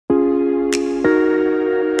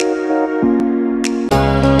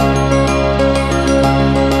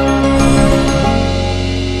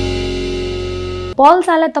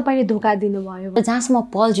पल्सालाई तपाईले धोका दिनुभयो जहाँसम्म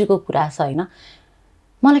पल्जीको कुरा छ हैन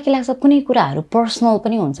मलाई के लाग्छ कुनै कुराहरु पर्सनल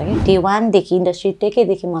पनि हुन्छ कि डे 1 देखि इन्डस्ट्री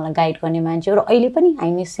टेकेदेखि मलाई गाइड गर्ने मान्छे र अहिले पनि आई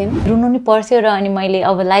मिस हिम रुनु नि पर्थ्यो र अनि मैले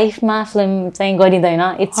अब लाइफमा फिल्म चाहिँ गरिदैन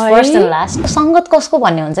इट्स फर्स्ट एन्ड लास्ट संगत कसको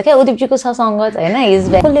भन्ने हुन्छ के उदिपजीको छ संगत हैन इज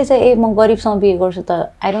कसले चाहिँ ए म गरिबसँग बिहे गर्छु त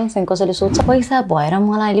आई डोन्ट थिंक कसैले सोच्छ पैसा भएर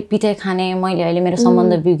मलाई अहिले पिटाइ खाने मैले अहिले मेरो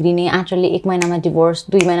सम्बन्ध बिग्रिने आँचलले 1 महिनामा डिभोर्स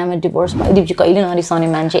 2 महिनामा डिभोर्स उदिपजी कहिले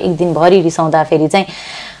नरिसाउने मान्छे एक दिन भरि रिसाउँदा फेरि चाहिँ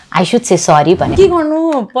I should say sorry भने के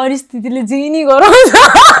गर्नु परिस्थितिले जे नि गराउँछ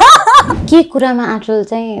के कुरामा आँचल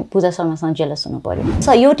चाहिँ पूजा शर्मासँग जेलस हुनु पर्यो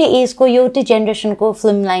सो एउटै एजको एउटै जेनेरेसनको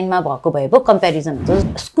फिल्म लाइनमा भएको भए पो कम्प्यारिजन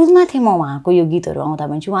हुन्छ स्कुलमा थिए म उहाँको यो गीतहरु आउँदा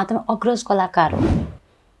भने उहाँ त अग्रज कलाकार हो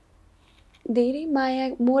धेरै माया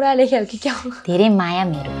मोरा लेख्यो कि क्या धेरै माया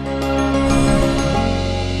मेरो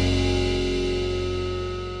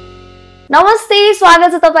नमस्ते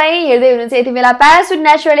स्वागत छ तपाई हेर्दै हुनुहुन्छ यति बेला प्याराशुट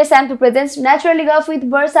नेचुरले शैम्पू प्रेजेन्ट्स नेचुरली गफ विथ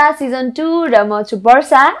वर्षा सिजन 2 र म छु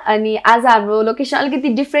वर्षा अनि आज हाम्रो लोकेसन अलिकति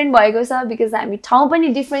डिफरेन्ट भएको छ बिकज हामी ठाउँ पनि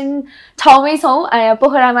डिफरेन्ट ठाउँमै छौं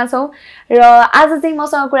पोखरामा छौं र आज चाहिँ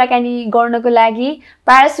मसँग कुराकानी गर्नको लागि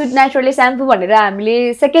प्याराशुट नेचुरले शैम्पू भनेर हामीले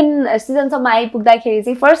सेकेन्ड सिजनसम्म आइपुग्दाखेरि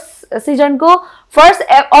चाहिँ फर्स्ट सिजनको फर्स्ट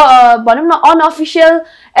भनौं न अनअफिसियल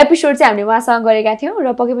एपिसोड चाहिँ हामीले उहाँसँग गरेका थियौं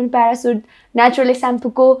र पक्कै पनि प्याराशुट नेचुरले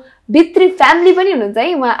शैम्पूको भित्री फ्यामिली पनि हुनुहुन्छ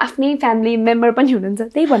है उहाँ आफ्नै फ्यामिली मेम्बर पनि हुनुहुन्छ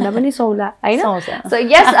त्यही भन्दा पनि सौला हैन सो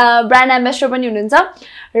यस ब्रान्ड एम्बेसडर पनि हुनुहुन्छ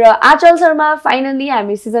र आँचल शर्मा फाइनली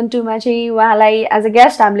हामी सिजन 2 मा चाहिँ उहाँलाई एज अ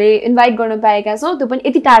गेस्ट हामीले इन्भाइट गर्न पाएका छौं त्यो पनि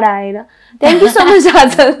यति टाढा आएर thank you so much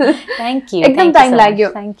Anchal thank you एकदम टाइम लाग्यो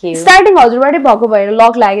थ्यांक यू स्टार्टिङ हजुरबाटै भएको भएर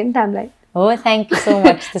लक लाग्यो नि हामीलाई हो थ्यांक यू सो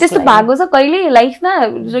मच त्यस्तो भएको छ कहिले लाइफमा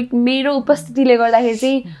मेरो उपस्थितिले गर्दाखेरि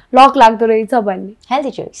चाहिँ लक लाग्दो रहेछ भन्ने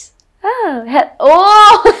हेल्दी चोइस ओ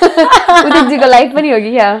उदिपजीको लाइफ पनि हो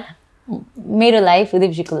कि क्या मेरो लाइफ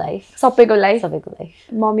उदिपजीको लाइफ सबैको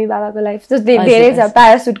लाइफ मम्मी बाबाको लाइफ जस्तै धेरै छ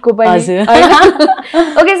प्याराशुटको पनि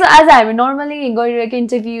ओके सो आज हामी नर्मली गरिरहेको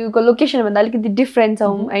इन्टरभ्यूको लोकेसन भन्दा अलिकति डिफरेन्ट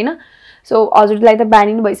छौं हैन सो हजुरलाई त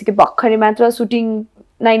बानी भइसक्यो भर्खरै मात्र सुटिङ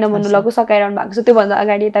 9 नम्बर लगो सकाइरहनु भएको छ त्यो भन्दा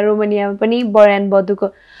अगाडि यता रोमानियामा पनि बरान बदुको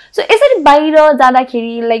सो यसरी बाहिर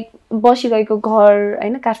जाँदाखेरि लाइक बसिरहेको घर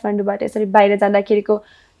हैन काठमाडौँबाट यसरी बाहिर जाँदाखेरिको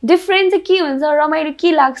डिफरेन्स चाहिँ के हुन्छ रमाइलो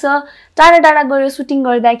के लाग्छ टाढा टाढा गएर सुटिङ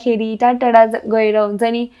गर्दाखेरि टाढा टाढा गएर हुन्छ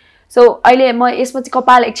नि सो अहिले म यसमा चाहिँ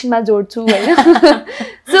कपाल एकछिनमा जोड्छु हैन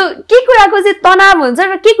सो के कुराको चाहिँ तनाव हुन्छ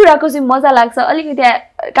र के कुराको चाहिँ मजा लाग्छ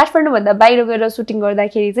अलिकति काठमाडौँ भन्दा बाहिर गएर सुटिङ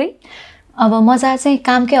गर्दाखेरि चाहिँ अब मजा चाहिँ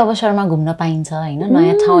कामकै अवसरमा घुम्न पाइन्छ हैन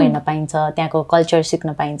नयाँ ठाउँ हेर्न पाइन्छ त्यहाँको कल्चर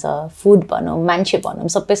सिक्न पाइन्छ फुड भनौं मान्छे भनौं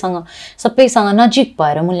सबैसँग नजिक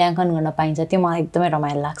भएर मूल्याङ्कन गर्न पाइन्छ त्यो मलाई एकदमै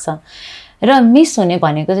रमाइलो लाग्छ र मिस हुने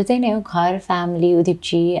भनेको चाहिँ त्यही नै हो घर फ्यामिली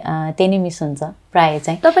उदिपजी त्यही नै मिस हुन्छ प्राय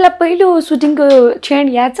चाहिँ तपाईलाई पहिलो सुटिङको क्षण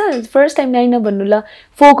याद छ फर्स्ट टाइम 9 भन्नु ल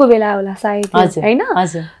 4 को बेला होला सायद हैन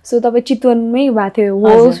सो तपाई चितवनमै भएको थियो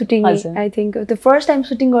हो सुटिङ आई थिंक त्यो फर्स्ट टाइम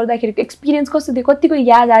सुटिङ गर्दाखेरिको एक्सपीरियन्स कस्तो थियो कतिको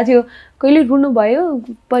याद आथ्यो कहिले रुनु भयो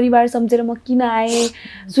परिवार सम्झेर म किन आए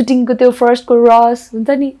सुटिङको त्यो फर्स्ट को रस हुन्छ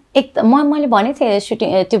नि एकदम मैले भने थिए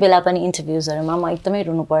सुटिङ त्यो बेला पनि इन्टरभ्युजहरुमा म एकदमै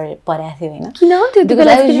रुनु परेको थियो हैन किन थियो त्यो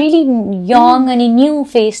बेला रियली यङ अनि न्यू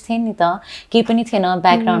फेस थिए नि त केही पनि थिएन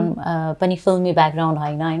ब्याकग्राउन्ड पनि फिल्मी ब्याकग्राउन्ड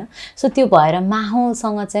हैन सो त्यो भएर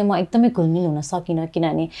माहौलसँग चाहिँ म एकदमै घुलमिल हुन सकिन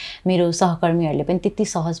किनभने मेरो सहकर्मीहरुले पनि त्यति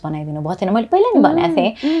सहज बनाइदिनु भयो थिएन मैले पहिला नि भनेको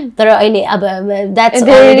थिए तर अहिले अब द्याट्स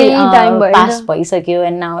अलरेडी पास भइसक्यो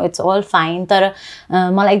and now it's all fine तर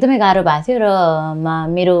मलाई एकदमै गाह्रो भएको थियो र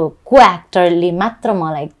मेरो को एक्टरले मात्र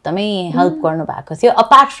मलाई एकदमै हेल्प गर्नु भएको थियो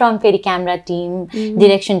अपार्ट फ्रम फेरि क्यामेरा टिम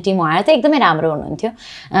डाइरेक्सन टिम उहाँहरु त एकदमै राम्रो हुनुहुन्थ्यो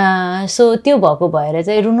सो त्यो भएको भएर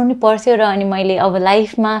चाहिँ रुनु नि पर्थ्यो र अनि मैले अब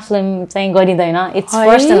लाइफमा फिल्म चाहिँ गरिदैन इट्स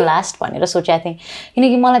फर्स्ट एन्ड लास्ट भनेर सोचेको थिएँ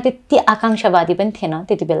किनकि मलाई त्यति आकांक्षावादी पनि थिएन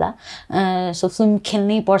त्यति बेला सो फिल्म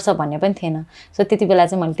खेल्नै पर्छ भन्ने पनि थिएन सो त्यति बेला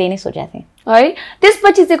चाहिँ मैले त्यही नै सोचेको थिएँ है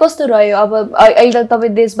त्यसपछि चाहिँ कस्तो रह्यो अब अहिले त तपाई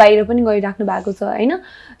देश बाहिर पनि गइराख्नु भएको छ हैन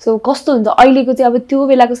सो कस्तो हुन्छ अहिलेको चाहिँ अब त्यो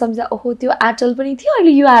बेलाको सम्झा ओहो त्यो आँचल पनि थियो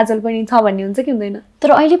अहिले यो आँचल पनि छ भन्ने हुन्छ कि हुँदैन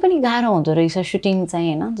तर अहिले पनि गाह्रो हुँदो रहेछ सुटिङ चाहिँ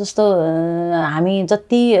हैन जस्तो हामी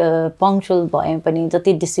जति पङ्क्चुअल भए पनि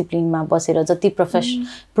जति डिसिप्लिनमा बसेर जति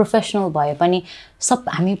प्रोफेसनल भए पनि सब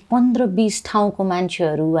हामी 15-20 ठाउँको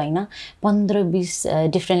मान्छेहरु हैन 15-20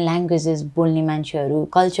 डिफरेन्ट ल्याङ्ग्वेजेस बोल्ने मान्छेहरु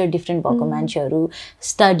कल्चर डिफरेन्ट भएको मान्छेहरु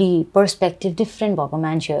स्टडी पर्सपेक्टिभ डिफरेन्ट भएको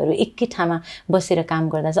मान्छेहरु एकै ठाउँमा बसेर काम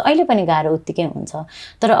गर्दा चाहिँ अहिले पनि गाह्रो उत्तिकै हुन्छ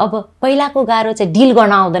तर अब पहिलाको गाह्रो चाहिँ डिल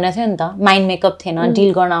गर्न आउँदैन थियो नि त माइन्ड मेकअप थिएन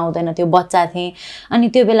डिल गर्न आउँदैन थियो बच्चा थिए अनि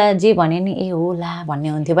त्यो बेला जे भने नि ए होला भन्ने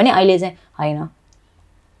हुन्थ्यो भने अहिले चाहिँ हैन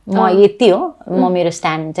म यति हो म मेरो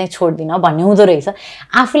स्ट्यान्ड चाहिँ छोड्दिनँ भन्ने हुँदो रहेछ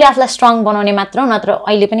आफूले आफूलाई स्ट्रङ बनाउने मात्र नत्र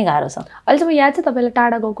अहिले पनि गाह्रो छ अहिलेसम्म याद छ तपाईँलाई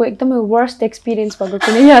टाढा गएको एकदमै वर्स्ट एक्सपिरियन्स भएको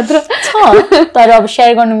कुनै यात्रा छ तर अब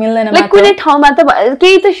सेयर गर्नु मिल्दैन लाइक कुनै ठाउँमा त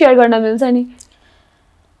केही त सेयर गर्न मिल्छ नि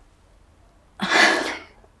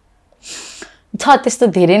छ त्यस्तो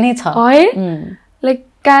धेरै नै छ है लाइक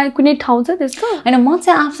कुनै ठाउँ छ त्यस्तो हैन म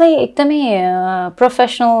चाहिँ आफै एकदमै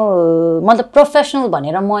प्रोफेसनल मतलब प्रोफेसनल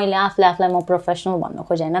भनेर मैले आफूलाई म प्रोफेसनल भन्न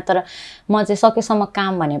खोजेन तर म चाहिँ सकेसम्म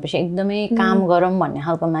काम भनेपछि एकदमै काम गरौँ भन्ने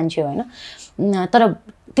खालको मान्छे हो हैन तर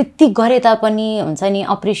त्यति गरे तापनि हुन्छ नि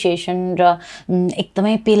अप्रिसिएसन र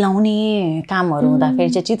एकदमै पेलाउने कामहरू हुँदाखेरि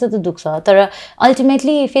चाहिँ चित्त त दुख्छ तर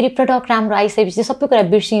अल्टिमेटली फेरि प्रडक्ट राम्रो आइसकेपछि सबै कुरा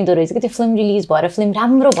बिर्सिँदो रहेछ कि त्यो फिल्म रिलिज भएर फिल्म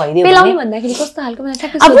राम्रो भइदियो पेलाउने भन्दाखेरि कस्तो खालको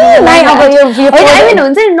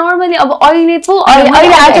हुन्छ नि नर्मली अब अहिले पो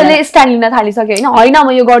अहिले आजले स्ट्यान्ड लिन थालिसक्यो होइन म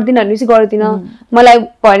यो गर्दिनँ भनेपछि गर्दिनँ मलाई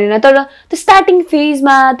भएन तर त्यो स्टार्टिङ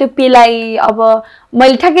फेजमा त्यो पेलाइ अब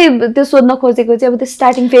मैले ठ्याक्कै त्यो सोध्न खोजेको चाहिँ अब त्यो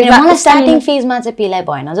स्टार्टिङ फेजमा चाहिँ पेलाइ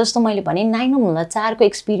भएन जस्तो मैले भने 9 को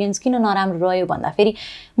एक्सपिरियन्स किन नराम्रो रह्यो भन्दाखेरि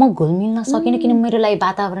म घुलमिल्न सकिनँ किन मेरो लागि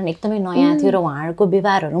वातावरण एकदमै नयाँ थियो र उहाँहरूको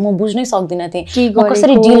व्यवहारहरू म बुझ्नै सक्दिनँ थिएँ म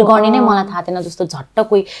कसरी डिल गर्ने नै मलाई थाहा थिएन जस्तो झट्ट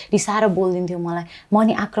कोही रिसाएर बोलिदिन्थ्यो मलाई म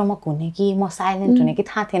नि आक्रामक हुने कि म साइलेन्ट हुने कि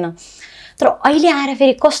थाहा थिएन तर अहिले आएर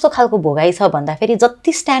फेरि कस्तो खालको भोगाइ छ भन्दाखेरि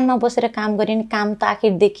जति स्ट्यान्डमा बसेर काम गरे नि काम त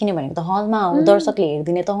आखिर देखिने भनेको त हलमा हो दर्शकले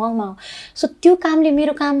हेर्दिने त हलमा हो सो त्यो कामले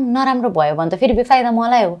मेरो काम नराम्रो भयो भने त फेरि बेफाइदा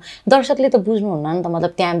मलाई हो दर्शकले त बुझ्नुहुन्न नि त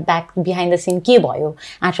मतलब त्यहाँ ब्याक बिहाइन्ड द सिन के भयो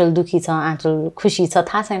आँचल दुखी छ आँचल खुसी छ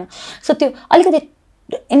थाहा छैन सो त्यो अलिकति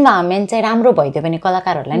इन्भाइरोमेन्ट चाहिँ राम्रो भइदियो भने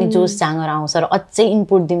कलाकारहरूलाई नि जोस जाँगर आउँछ र अझै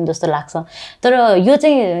इनपुट दिउँ जस्तो लाग्छ तर यो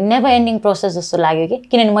चाहिँ नेभर एन्डिङ प्रोसेस जस्तो लाग्यो कि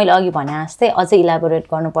किनभने मैले अघि भने जस्तै अझै इलाबोरेट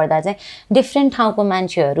गर्नुपर्दा चाहिँ डिफ्रेन्ट ठाउँको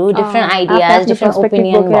मान्छेहरू डिफ्रेन्ट आइडियाज डिफ्रेन्ट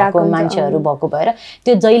ओपिनियन भएको मान्छेहरू भएको भएर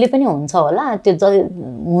त्यो जहिले पनि हुन्छ होला त्यो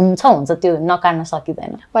हुन्छ त्यो नकार्न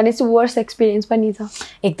सकिँदैन भनेपछि वर्स्ट एक्सपिरियन्स पनि छ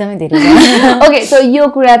एकदमै धेरै ओके सो यो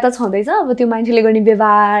कुरा त छँदैछ अब त्यो मान्छेले गर्ने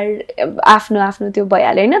व्यवहार आफ्नो त्यो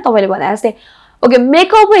भइहाल्यो होइन तपाईँले भने जस्तै ओके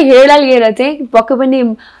मेकअप हेयरलाई लिएर चाहिँ पक्कै पनि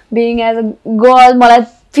बिइङ एज अ गर्ल मलाई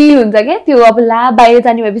फिल हुन्छ क्या त्यो अब ला बाहिर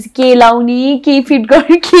जाने भएपछि के लाउने के फिट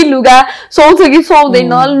गर्ने के लुगा सुहाउँछ कि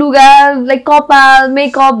सुहाउँदैन लुगा लाइक कपाल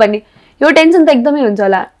मेकअप भन्ने यो टेन्सन त एकदमै हुन्छ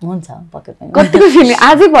होला हुन्छ पक्कै पनि कतिको फिलिङ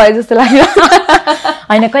आजै भयो जस्तो लाग्यो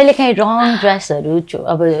होइन कहिलेकाहीँ रङ ड्रेसहरू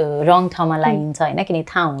अब रङ ठाउँमा लगाइन्छ होइन किन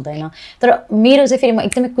थाहा हुँदैन तर मेरो चाहिँ फेरि म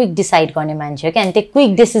एकदमै क्विक डिसाइड गर्ने मान्छे हो क्या अनि त्यो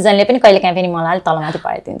क्विक डिसिजनले पनि कहिलेकाहीँ फेरि मलाई अलिक तलमाथि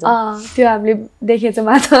पारिदिन्छ त्यो हामीले देखेछ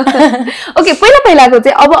मात्र ओके पहिलाको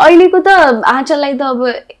चाहिँ अब अहिलेको त आँचललाई त अब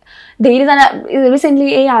धेरैजना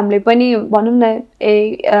रिसेन्टली हामीले पनि भनौँ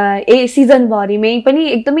न सिजनभरिमै पनि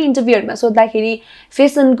एकदमै इन्टरभ्यूहरूमा सोद्धाखेरि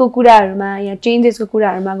फेसनको कुराहरूमा या चेन्जेसको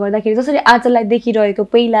कुराहरूमा गर्दाखेरि जसरी आँचललाई देखिरहेको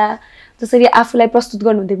पहिला जसरी आफूलाई प्रस्तुत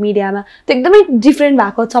गर्नुहुन्थ्यो मिडियामा त्यो एकदमै डिफ्रेन्ट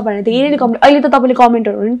भएको छ भनेर धेरै कमेन्ट अहिले त तपाईँले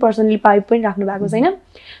कमेन्टहरू पनि पर्सनली पाइप पनि राख्नु भएको छैन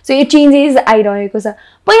सो यो चेन्जेस आइरहेको छ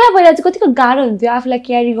पहिला चाहिँ कतिको गाह्रो हुन्थ्यो आफूलाई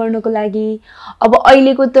क्यारी गर्नको लागि अब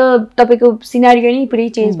अहिलेको त तपाईँको सिनारियो नै पुरै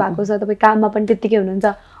चेन्ज भएको छ तपाईँ काममा पनि त्यत्तिकै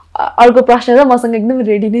हुनुहुन्छ अर्को प्रश्न र मसँग एकदम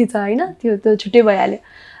रेडी नै छ होइन त्यो त छुट्टै भइहाल्यो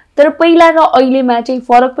तर पहिला र अहिलेमा चाहिँ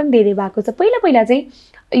फरक पनि धेरै भएको छ पहिला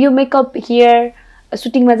चाहिँ यो मेकअप हेयर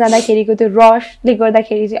सुटिङमा जाँदाखेरिको त्यो रसले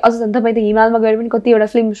गर्दाखेरि चाहिँ अझ झन् तपाईँ त हिमालमा गएर पनि कतिवटा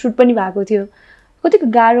फिल्म सुट पनि भएको थियो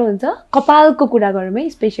कतिको गाह्रो हुन्छ कपालको कुरा गरौँ है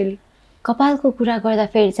स्पेसली कपालको कुरा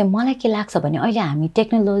गर्दाखेरि चाहिँ मलाई के लाग्छ भने अहिले हामी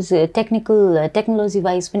टेक्नोलोजी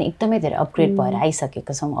वाइज पनि एकदमै धेरै अपग्रेड भएर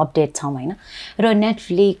आइसकेको छौँ अपडेट छौँ होइन र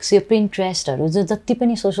नेटफ्लिक्स यो पिन्ट्रेस्टहरू जो जति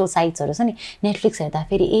पनि सोसल साइट्सहरू छ नि नेटफ्लिक्स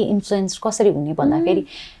हेर्दाखेरि इन्फ्लुएन्स कसरी हुने भन्दाखेरि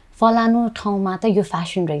फलानु ठाउँमा त यो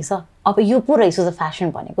फेसन रहेछ अब यो पो रहेछ त फेसन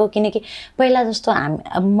भनेको किनकि पहिला जस्तो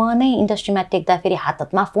म नै इन्डस्ट्रीमा टेक्दाखेरि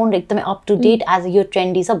हातमा फोन एकदमै अप टु डेट आज यो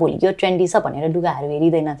ट्रेन्डी छ भोलि यो ट्रेन्डी छ भनेर लुगाहरू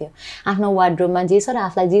हेरिँदैन थियो आफ्नो वार्डरोबमा जे छ र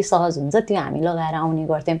आफूलाई जे सहज हुन्छ त्यो हामी लगाएर आउने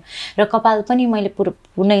गर्थ्यौँ र कपाल पनि मैले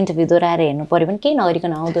पुनः इन्टरभ्यू दोहोऱ्याएर हेर्नु पऱ्यो भने केही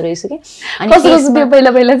नगरिकन आउँदो रहेछ कि अनि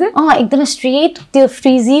पहिला चाहिँ एकदमै स्ट्रेट त्यो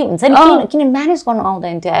फ्रिजी हुन्छ नि किन म्यानेज गर्नु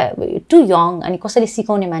आउँदैन त्यो टु यङ अनि कसैले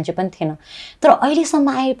सिकाउने मान्छे पनि थिएन तर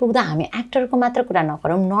अहिलेसम्म आइपुग्दा हामी एक्टरको मात्र कुरा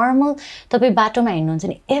नगरौँ नर्मल तपाईँ बाटोमा हिँड्नुहुन्छ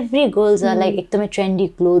नि एभ्री गर्ल्सलाई एकदमै ट्रेन्डी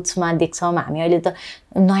क्लोथ्समा देख्छौँ हामी अहिले त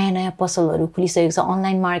नयाँ पसलहरू खुलिसकेको छ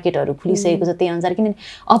अनलाइन मार्केटहरू खुलिसकेको छ त्यही अनुसार किनभने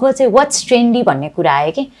अब चाहिँ वाट्स ट्रेन्डी भन्ने कुरा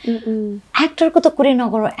आयो कि एक्टरको त कुरै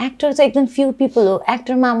नगरौँ एक्टर चाहिँ एकदम फ्यु पिपल हो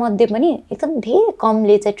एक्टरमा मध्ये पनि एकदम धेरै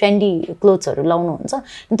कमले चाहिँ ट्रेन्डी क्लोथ्सहरू लाउनुहुन्छ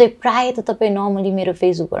अन्त प्रायः त तपाईँ नर्मली मेरो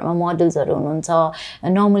फेसबुकहरूमा मोडल्सहरू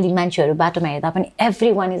हुनुहुन्छ नर्मली मान्छेहरू बाटोमा हेर्दा पनि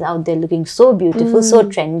every one is out there looking so beautiful so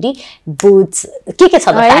trendy boots के छ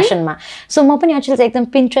त फेसनमा सो म पनि एक्चुअली चाहिँ एकदम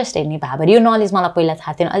पिन्ट्रेस्ट हेर्ने भए भएर यो नलेज मलाई पहिला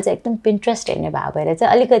थाहा थिएन अहिले चाहिँ एकदम पिन्ट्रेस्ट हेर्ने भए भएर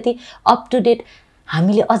चाहिँ अलिकति अप टु डेट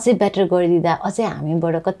हामीले अझै बेटर गरिदिँदा अझै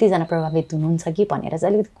हामीबाट कतिजना प्रभावित हुनुहुन्छ कि भनेर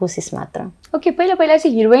चाहिँ अलिकति कोसिस मात्र। ओके, पहिला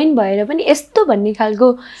चाहिँ हिरोइन भएर पनि यस्तो भन्ने खालको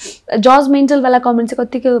जजमेन्टलवाला कमेन्ट चाहिँ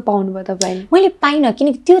कतिको पाउनुभयो तपाईँले? मैले पाइनँ,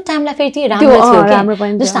 किनकि त्यो टाइमलाई फेरि त्यो राम्रो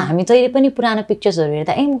थियो। जस्तो हामी जहिले पनि पुरानो पिक्चर्सहरू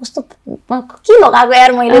हेर्दा कस्तो के लगाएको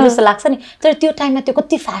यार मैले जस्तो लाग्छ नि, तर त्यो टाइममा त्यो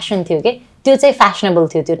कति फ्यासन थियो कि, त्यो चाहिँ फ्यासनेबल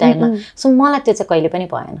थियो त्यो टाइममा। सो मलाई त्यो चाहिँ कहिले पनि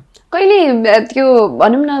भएन। कहिले त्यो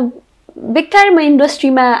भनौँ न बेकारमा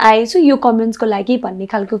इन्डस्ट्रीमा आएछु यो कमेन्ट्सको लागि भन्ने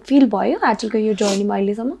खालको फिल भयो आजकलको यो जर्नीमा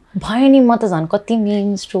अहिलेसम्म? भयो नि, म त झन् कति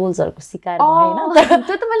मिम्स ट्रोल्सहरूको शिकार भएन।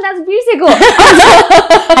 त्यो त मैले आज बिर्सेको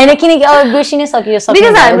होइन, किनकि अब बिर्सिनै सकियो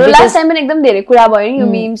बिकज हाम्रो लास्ट टाइम पनि एकदम धेरै कुरा भयो नि यो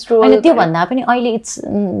मिम्स ट्रोल। होइन, त्यो भन्दा पनि अहिले इट्स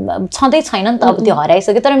छँदै छैन नि त, अब त्यो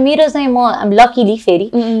हराइसक्यो। तर मेरो चाहिँ म लकिली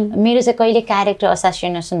फेरि मेरो चाहिँ कहिले क्यारेक्टर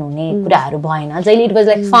असासिनेसन हुने कुराहरू भएन। जहिले इट वाज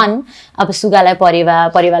लाइक फन, अब सुगालाई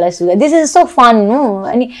परेवालाई सुगा, दिस इज सो फन हो।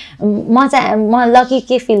 अनि म लकी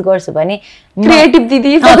के फिल गर्छु भने क्रिएटिभ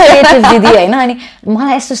दिदी होइन, अनि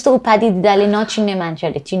मलाई यस्तो उपाधि दिदाले नचिन्ने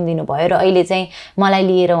मान्छेहरूले चिनिदिनु भयो र अहिले चाहिँ मलाई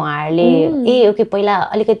लिएर उहाँहरूले ओके पहिला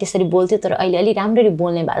अलिकति त्यसरी बोल्थ्यो तर अहिले अलिक राम्ररी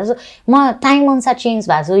बोल्ने भएको छु, म टाइम अनुसार चेन्ज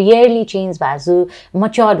भएको छु, इयरली चेन्ज भएको छु, म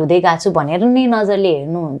मच्योर हुँदै गएको छु भनेर नै नजरले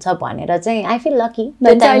हेर्नुहुन्छ भनेर चाहिँ आई फिल लकी।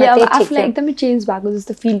 आफूलाई एकदमै चेन्ज भएको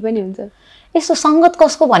जस्तो फिल पनि हुन्छ। यस्तो सङ्गत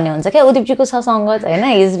कसको भन्ने हुन्छ क्या, उदीपजीको छ सङ्गत होइन,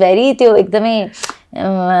 इज भेरी त्यो एकदमै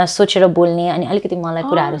सोचेर बोल्ने अनि अलिकति मलाई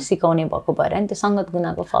कुराहरू सिकाउने भएको भएर नि त्यो सङ्गत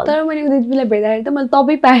गुनाको फल। तर मैले उदीपजीलाई भेट्दाखेरि त मैले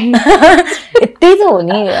तपाईँ पाएँ। त्यही त हो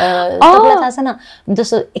नि, तपाईँलाई थाहा छैन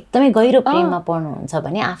जस्तो एकदमै गहिरो प्रेममा पर्नुहुन्छ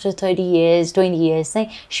भने आफ्टर 30 years 20 years चाहिँ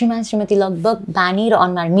श्रीमान श्रीमती लगभग बानी र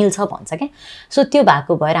अनुहार मिल्छ भन्छ क्या। सो त्यो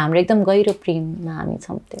भएको भएर हाम्रो एकदम गहिरो प्रेममा हामी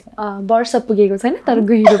छौँ। त्यो वर्ष पुगेको छैन तर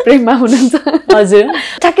गहिरो प्रेममा हुनुहुन्छ। हजुर,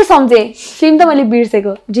 ठ्याक्कै सम्झेँ, फिल्म त मैले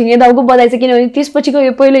बिर्सेको, झिङ्गे दाउको बधाई चाहिँ, किनभने त्यसपछिको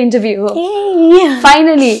यो पहिलो इन्टरभ्यू हो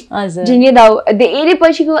फाइनली। झिङ्गे दाउ धेरै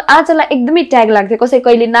पछिको आँचललाई एकदमै ट्याग लाग्थ्यो, कसै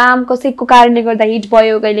कहिले नाम कसैको कारणले गर्दा हिट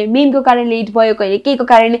भयो, कहिले मिमको कारणले हिट भयो, कहिले के को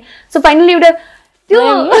कारणले। सो फाइनली एउटा त्यो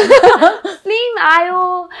फिल्म आयो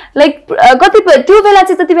लाइक कतिपय त्यो बेला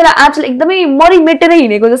चाहिँ त्यति बेला आँचल एकदमै मरिमेटेरै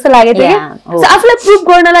हिँडेको जस्तो लागेको थियो कि आफूलाई प्रुभ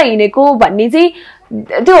गर्नलाई हिँडेको भन्ने चाहिँ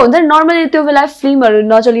त्यो हुन्छ नि। नर्मली त्यो बेला फिल्महरू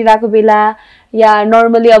नचलिरहेको बेला या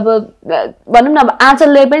नर्मली अब भनौँ न अब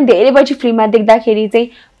आँचलले पनि धेरै पछि फिल्ममा देख्दाखेरि चाहिँ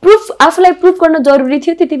आफूलाई प्रुफ गर्न जरुरी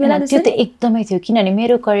थियो त्यति बेला। त्यो त एकदमै थियो, किनभने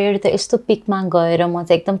मेरो करियर त यस्तो पिकमा गएर म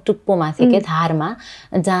चाहिँ एकदम टुप्पोमा थिएँ क्या, धारमा,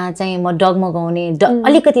 जहाँ चाहिँ म डगमगाउने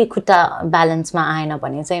अलिकति खुट्टा ब्यालेन्समा आएन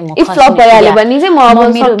भने चाहिँ म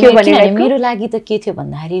मेरो लागि त के थियो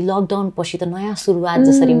भन्दाखेरि लकडाउन पछि त नयाँ सुरुवात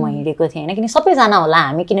जसरी म हिँडेको थिएँ होइन, किन सबैजना होला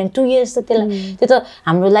हामी, किनभने 2 years त त्यो त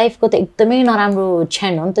हाम्रो लाइफको त एकदमै नराम्रो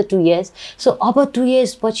क्षण हो नि त 2 years। सो अब 2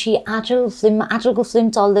 years पछि आँचलको फिल्म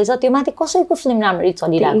चल्दैछ, त्यो माथि कसैको फिल्म राम्ररी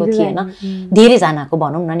चलिरहेको थिएन, धेरैजनाको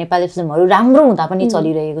भनौँ न नेपाली फिल्महरू राम्रो हुँदा पनि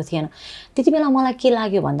चलिरहेको थिएन। त्यति बेला मलाई के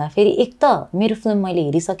लाग्यो भन्दाखेरि एक त मेरो फिल्म मैले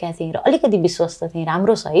हेरिसकेको थिएँ र अलिकति विश्वस्त थिएँ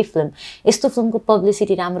राम्रो छ है फिल्म, यस्तो फिल्मको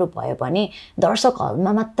पब्लिसिटी राम्रो भयो भने दर्शक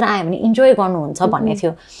हलमा मात्र आयो भने इन्जोय गर्नुहुन्छ भन्ने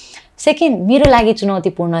थियो। सेकेन्ड मेरो लागि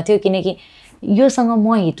चुनौतीपूर्ण थियो, किनकि योसँग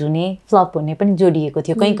म हिट हुने फ्लप हुने पनि जोडिएको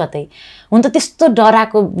थियो कहीँ कतै। हुन त त्यस्तो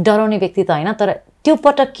डराउने व्यक्ति त होइन, तर त्यो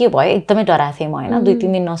पटक के भयो एकदमै डराएको थिएँ म होइन,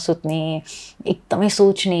 2-3 दिन नसुत्ने एकदमै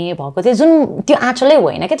सोच्ने भएको थियो, जुन त्यो आँचलै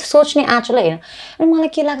होइन क्या, त्यो सोच्ने आँचलै होइन। अनि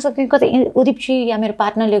मलाई के लाग्छ कि कतै उदीपजी या मेरो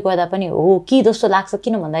पार्टनरले गर्दा पनि हो कि जस्तो लाग्छ,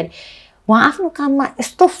 किन भन्दाखेरि उहाँ आफ्नो काममा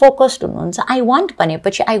यस्तो फोकस्ड हुनुहुन्छ। आई वान्ट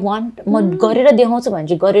भनेपछि आई वान्ट, म गरेर देखाउँछु भने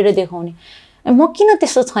चाहिँ गरेर देखाउने, म किन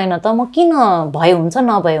त्यस्तो छैन त, म किन भयो हुन्छ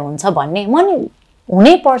नभए हुन्छ भन्ने, म नि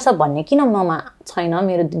हुनै पर्छ भन्ने किन ममा छैन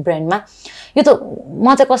मेरो ब्रेनमा। यो त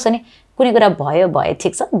म चाहिँ कस्तो नि कुनै कुरा भयो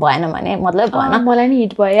ठिक छ, भएन भने मतलब भएन, मलाई नि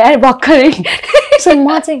हिट भयो यार भर्खरै। सो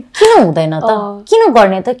म चाहिँ किन हुँदैन त, किन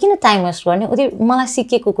गर्ने त, किन टाइम वेस्ट गर्ने। मलाई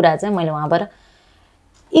सिकेको कुरा चाहिँ मैले उहाँबाट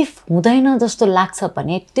इफ हुँदैन जस्तो लाग्छ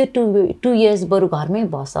भने त्यो 2 years बरु घरमै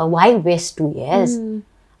बस, वाइ वेस्ट 2 years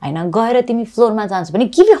होइन, गएर तिमी फ्लोरमा जान्छौ भने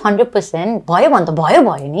गिभ यु 100%, भयो भने त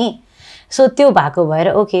भयो नि। सो त्यो भएको भएर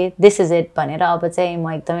ओके दिस इज इट भनेर अब चाहिँ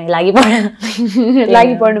म एकदमै लागि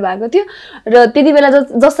पर्नु भएको थियो। र त्यति बेला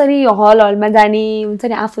जसरी हलमा जाने हुन्छ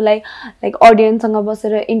नि आफूलाई लाइक अडियन्ससँग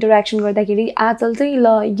बसेर इन्टरेक्सन गर्दाखेरि आँचल चाहिँ ल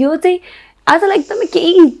यो चाहिँ आँचल एकदमै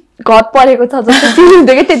केही घट परेको छ जस्तो फिल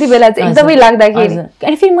हुन्थ्यो कि त्यति बेला चाहिँ एकदमै लाग्दाखेरि।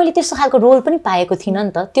 अनि फेरि मैले त्यस्तो खालको रोल पनि पाएको थिइनँ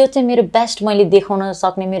नि त, त्यो चाहिँ मेरो बेस्ट मैले देखाउन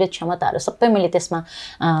सक्ने मेरो क्षमताहरू सबै मैले त्यसमा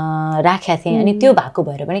राखेको थिएँ। अनि त्यो भएको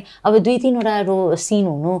भएर पनि अब 2-3 सिन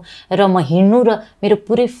हुनु र म हिँड्नु र मेरो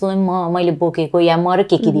पुरै फिल्म मैले बोकेको या म र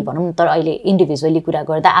केकिदी भनौँ, तर अहिले इन्डिभिजुअली कुरा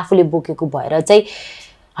गर्दा आफूले बोकेको भएर चाहिँ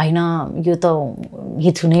हैन यो त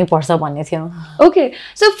हिट हुनै पर्छ भन्ने थियो ओके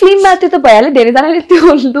सो फिल्ममा त्यो त भइहाल्यो धेरैजनाले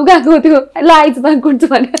त्यो लुगाको त्यो लाइट्समा कुट्छ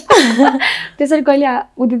भने त्यसरी कहिले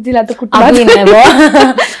उदितजीलाई त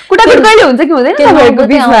कुटाकुट कहिले हुन्छ कि हुँदैन तपाईँहरूको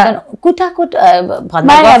बिचमा कुटाकुट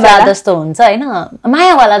भन्दा जस्तो हुन्छ हैन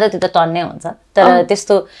मायावाला त त्यो त टन्नै हुन्छ तर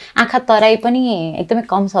त्यस्तो आँखा तराई पनि एकदमै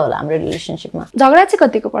कम छ होला हाम्रो रिलेसनशिपमा झगडा चाहिँ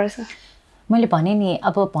कतिको पर्छ मैले भने नि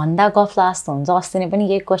अब भन्दा गफ लास्ट हुन्छ अस्ति नै पनि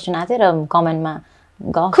यही क्वेसन आएको थियो र कमेन्टमा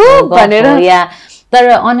गफ भनेर या तर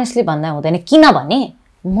अनेस्टली भन्दा हुँदैन किनभने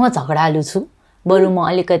म झगडालु छु बरु म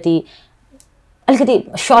अलिकति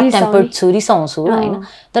सर्ट टेम्पर्ड छु रिसाउँछु हैन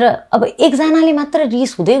तर अब एकजनाले मात्र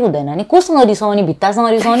रिस हुँदैन नि कोसँग रिसाउने भित्तासँग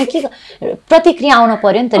रिसाउने के प्रतिक्रिया आउन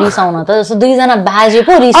पर्यो नि त रिसाउन त जस्तो दुईजना बाजे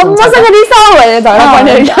पो रिस हुन्छ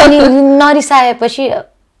अनि नरिसाएपछि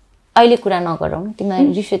अहिले कुरा नगरौँ तिमीलाई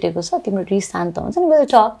रिस उठेको छ तिम्रो रिस शान्त हुन्छ नि मेरो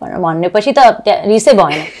टक भनेर भन्नेपछि त रिसै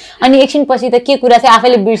भएन अनि एकछिनपछि त के कुरा थियो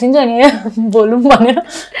आफैले बिर्सिन्छ नि बोलौँ भनेर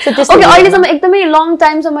ओके अहिलेसम्म एकदमै लङ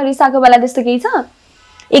टाइमसम्म रिसाएको बेला त्यस्तो केही छ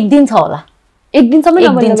एक दिन छ होला एक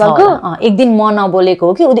दिन म नबोलेको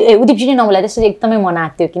हो कि उदिपजी नै नबोला त्यस्तो एकदमै मन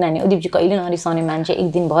आएको थियो किनभने उदिपजी कहिले नरिसाउने मान्छे एक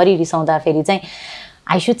दिनभरि रिसाउँदाखेरि चाहिँ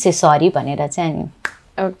आई सुड से सरी भनेर चाहिँ अनि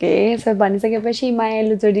ओके सो भनिसकेपछि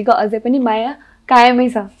मायालु जोडीको अझै पनि माया कायमै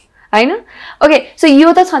छ हैन ओके सो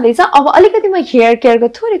यो त छँदैछ अब अलिकति म हेयर केयरको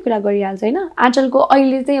थोरै कुरा गरिहाल्छु हैन आँचलको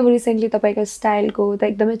अहिले चाहिँ अब रिसेन्टली तपाईँको स्टाइलको त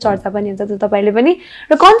एकदमै चर्चा पनि हुन्छ त तपाईँले पनि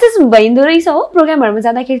र कन्सियस भइँदो रहेछ हो प्रोग्रामहरूमा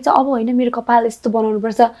जाँदाखेरि चाहिँ अब होइन मेरो कपाल यस्तो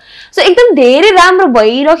बनाउनुपर्छ सो एकदम धेरै राम्रो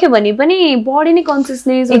भइरह्यो भने पनि बडी नै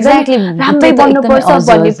कन्सियसनेस एक्ज्याक्टली राम्रै बन्नुपर्छ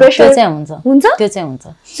भन्ने प्रेसर हुन्छ त्यो चाहिँ हुन्छ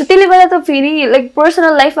सो त्यसले गर्दा त फेरि लाइक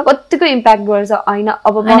पर्सनल लाइफमा कतिको इम्प्याक्ट गर्छ हैन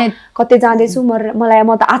अब म कतै जाँदैछु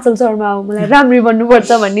म त आँचल शर्मा हो मलाई राम्रै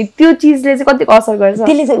बन्नुपर्छ भन्ने त्यो चीजले चाहिँ कतिको असर गर्छ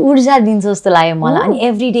त्यसले चाहिँ ऊर्जा दिन्छ जस्तो लाग्यो मलाई अनि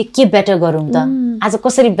एभ्रीडे के बेटर गरौँ त आज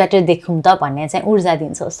कसरी बेटर देखौँ त भन्ने चाहिँ ऊर्जा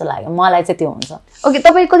दिन्छ जस्तो लाग्यो मलाई चाहिँ त्यो हुन्छ ओके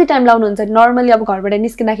तपाईँ कति टाइम लाउनुहुन्छ नर्मली अब घरबाट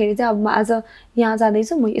निस्किँदाखेरि चाहिँ अब म आज यहाँ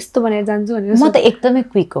जाँदैछु म यस्तो भनेर जान्छु भनेर म त एकदमै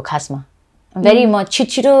क्विक हो खासमा भेरी म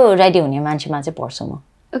छिटो रेडी हुने मान्छेमा चाहिँ पर्छु म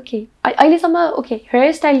ओके अहिलेसम्म ओके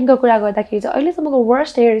हेयर स्टाइलिङको कुरा गर्दाखेरि चाहिँ अहिलेसम्मको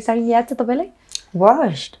वर्स्ट हेयर स्टाइलिङ याद छ तपाईँलाई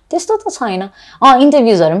वर्स्ट त्यस्तो त छैन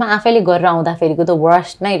इन्टरभ्युजहरूमा आफैले गरेर आउँदाखेरिको त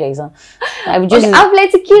वर्स्ट नै रहेछ आफूलाई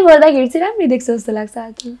चाहिँ के गर्दाखेरि चाहिँ राम्रै देख्छ जस्तो लाग्छ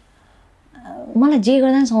आजकल मलाई जे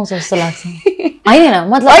गर्दा पनि सुहाउँछ जस्तो लाग्छ होइन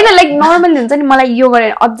मतलब होइन लाइक नर्मली हुन्छ नि मलाई यो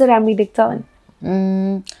गरेर अझ राम्रै देख्छ भने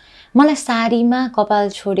मलाई साडीमा कपाल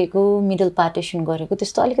छोडेको मिडल पार्टिसन गरेको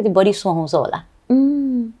त्यस्तो अलिकति बढी सुहाउँछ होला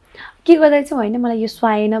के गर्दा चाहिँ होइन मलाई यो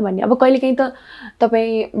सुहाएन भन्ने अब कहिलेकाहीँ त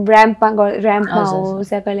तपाईँ ऱ्याम्पमा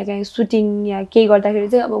होस् या कहिलेकाहीँ सुटिङ या केही गर्दाखेरि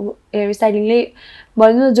चाहिँ अब हेयर स्टाइलिङले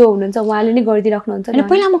भन्नु जो हुनुहुन्छ उहाँले नै गरिदिइराख्नुहुन्छ अनि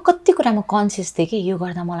पहिला म कति कुरामा कन्सियस थिएँ कि यो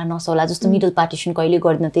गर्दा मलाई नसौला जस्तो मिडल पार्टिसन कहिले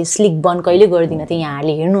गर्दिन थिएँ स्लिक बन कहिले गर्दिन थिएँ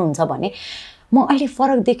यहाँहरूले हेर्नुहुन्छ भने म अहिले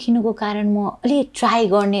फरक देखिनुको कारण म अलि ट्राई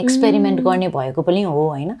गर्ने एक्सपेरिमेन्ट गर्ने भएको पनि हो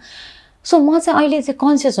होइन सो म चाहिँ अहिले चाहिँ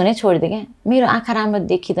कन्सियस हुनै छोडिदिएँ क्या मेरो आँखा राम्रो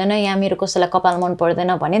देखिँदैन या मेरो कसैलाई कपाल मन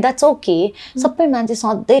पर्दैन भने द्याट्स ओके सबै मान्छे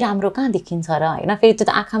सधैँ राम्रो कहाँ देखिन्छ र होइन फेरि त्यो त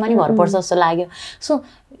आँखामा नि भर पर्छ जस्तो लाग्यो सो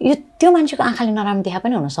यो त्यो मान्छेको आँखाले नराम्रो देखा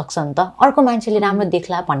पनि हुनसक्छ नि त अर्को मान्छेले राम्रो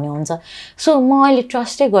देख्ला भन्ने हुन्छ सो म अहिले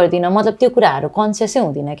ट्रस्टै गर्दिनँ मतलब त्यो कुराहरू कन्सियसै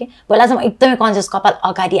हुँदिनँ कि पहिला चाहिँ म एकदमै कन्सियस कपाल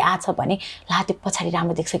अगाडि आछ भने ला त्यो पछाडि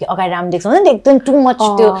राम्रो देख्छ कि अगाडि राम्रो देख्छ भने एकदम टु मच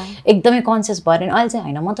त्यो एकदमै कन्सियस भएर अहिले चाहिँ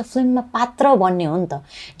होइन म त फिल्ममा पात्र बन्ने हो नि त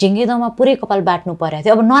झिङ्गे दौमा पुरै कपाल बाट्नु परेको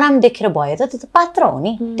थियो अब नराम्रो देखेर भयो त त्यो त पात्र हो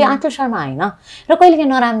नि त्यो आँचल शर्मा होइन र कहिलेकाहीँ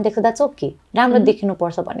नराम्रो देख्दा द्याट्स ओके राम्रो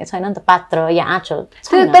देखिनुपर्छ भन्ने छैन नि त पात्र या आँचल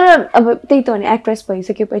तर अब त्यही त भने एक्ट्रेस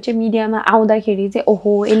भइसकेपछि मिडियामा आउँदाखेरि चाहिँ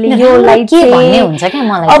ओहो यसले यो लाइट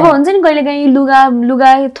अब हुन्छ नि कहिलेकाहीँ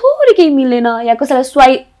लुगा थोरै केही मिलेन या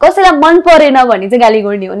कसैलाई मन परेन भने चाहिँ गाली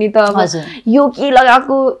गर्ने हो नि त यो के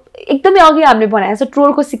लगाएको एकदमै अघि हामीले भनेको छ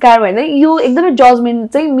ट्रोलको शिकार भएन यो एकदमै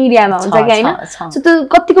जजमेन्ट चाहिँ मिडियामा हुन्छ कि होइन सो त्यो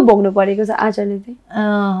कतिको भोग्नु परेको छ आजले चाहिँ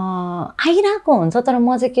आइरहेको हुन्छ तर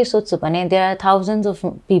म चाहिँ के सोध्छु भने there are thousands of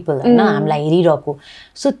people होइन हामीलाई हेरिरहेको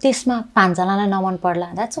सो त्यसमा 5 जनालाई नमन पर्ला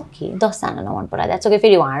द्याट्स ओके 10 जना नमन पर्ला द्याट्स ओके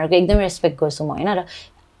फेरि उहाँहरूको एकदमै रेस्पेक्ट गर्छु म होइन र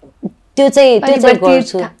त्यो चाहिँ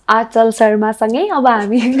गर्छु आँचल शर्मासँगै अब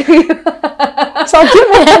हामी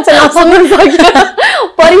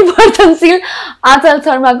परिवर्तनशील आँचल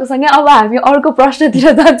शर्माको सँगै अब हामी अर्को प्रश्नतिर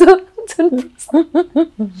जान्छौँ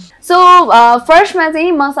सो फर्स्टमा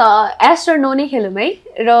चाहिँ म एस्टर नो नै खेलौँ है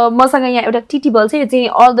र मसँग यहाँ एउटा टिटी बल छ यो चाहिँ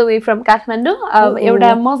all the way from Kathmandu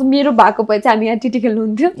एउटा मेरो भएको भए चाहिँ हामी यहाँ टिटी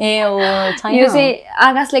खेल्नुहुन्थ्यो यो चाहिँ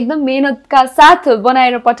आकाशले एकदम मेहनतका साथ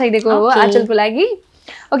बनाएर पठाइदिएको हो आँचलको लागि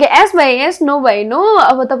ओके एस भाइ एस नो भाइ नो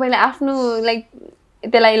अब तपाईँलाई आफ्नो लाइक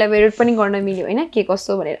त्यसलाई इलाबोरेट पनि गर्न मिल्यो होइन के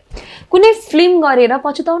कस्तो भनेर कुनै फिल्म गरेर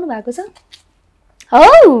पछुताउनु भएको छ हौ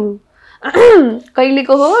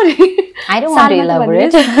कहिलेको हो I don't want to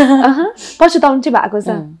elaborate. पछुताउनु चाहिँ भएको छ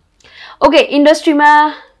ओके इन्डस्ट्रीमा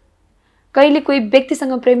कहिले कोही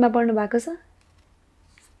व्यक्तिसँग प्रेममा पर्नु भएको छ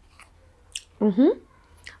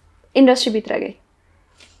इन्डस्ट्रीभित्र गए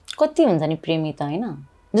कति हुन्छ नि प्रेमी त हैन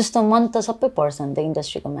जस्तो मन त सबै पर्छ नि त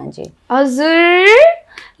इन्डस्ट्रीको मान्छे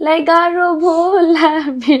हजुरलाई गाह्रो भोला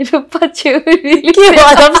मेरो पछ्यौरी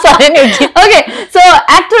ओके सो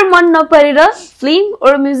एक्टर मन नपरेर फिल्म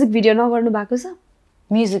और म्युजिक भिडियो नगर्नु भएको छ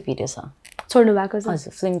म्युजिक भिडियो छ छोड्नु भएको छ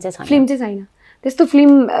हजुर फिल्म चाहिँ छैन त्यस्तो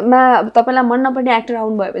फिल्ममा तपाईलाई मन नपर्ने एक्टर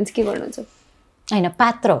आउनु भयो भने चाहिँ के गर्नुहुन्छ हैन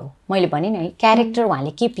पात्र हो मैले भने नि क्यारेक्टर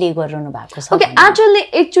उहाँले के प्ले गरिरहनु भएको छ ओके आचलले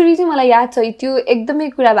एकचोटी चाहिँ मलाई याद छ त्यो एकदमै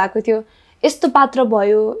कुरा भएको थियो यस्तो पात्र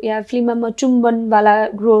भयो या फिल्ममा म चुम्बन वाला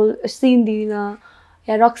रोल सिन दिन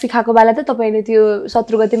या रक्सी खाएको बेला त तपाईले त्यो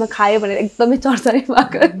शत्रुगतिमा खायो भनेर एकदमै चर्चा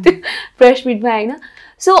भएको थियो प्रेस मिटमा हैन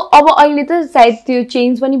सो अब अहिले त सायद त्यो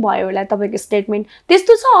चेन्ज पनि भयो होला तपाईको स्टेटमेन्ट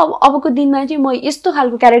त्यस्तो छ अबको दिनमा चाहिँ म यस्तो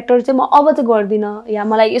खालको क्यारेक्टर चाहिँ म अब चाहिँ गर्दिन या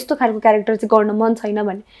मलाई यस्तो खालको क्यारेक्टर चाहिँ गर्न मन छैन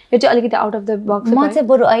भने यो चाहिँ अलिकति आउट अफ द बक्स म चाहिँ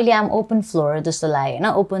बरु अहिले आम ओपन फ्लोर जस्तो लाग्यो हैन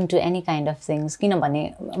open to any kind of things किनभने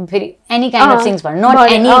फेरि एनी काइन्ड अफ थिंग्स भन्न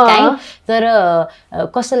नट एनी काइन्ड तर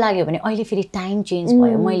कस्तो लाग्यो भने अहिले फेरि टाइम चेन्ज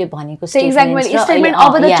भयो मैले भनेको स्टेटमेन्ट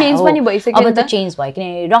अब त चेन्ज पनि भइसक्यो अब त चेन्ज भयो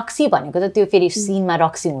किन रक्सी भनेको त त्यो फेरि सिनमा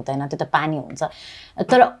रक्सी हुँदैन त्यो त पानी हुन्छ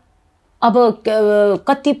तर अब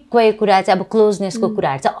कतिपय कुरा चाहिँ अब क्लोजनेसको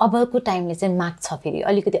कुराहरु चाहिँ अबको टाइमले चाहिँ माग्छ फेरि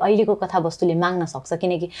अलिकति अहिलेको कथावस्तुले माग्न सक्छ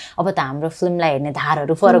किनकि अब त हाम्रो फिल्मलाई हेर्ने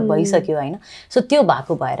धारहरू फरक भइसक्यो हैन सो त्यो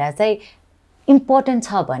भएको भएर चाहिँ इम्पोर्टेन्ट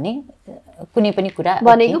छ भने कुनै पनि कुरा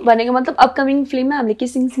भनेको मतलब अपकमिङ फिल्ममा हामीले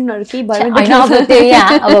किसिङ सिनहरु के भयो हैन अब त्यो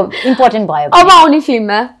यहाँ अब इम्पोर्टेन्ट भयो अब आउने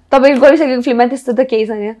फिल्ममा तपाईले गरिसकेको फिल्ममा त्यस्तो त केही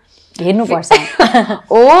छैन हेर्नु पर्छ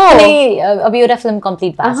अब एउटा फिल्म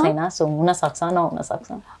कम्प्लिट भएको छैन सो हुन सक्छ नहुन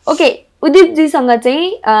सक्छ ओके उदिप जीसँग चाहिँ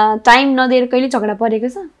टाइम नदिएर कहिले झगडा परेको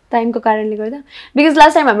छ टाइमको कारणले गर्दा बिकज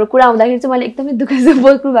लास्ट टाइम हाम्रो कुरा हुँदाखेरि चाहिँ मैले एकदमै दुःखले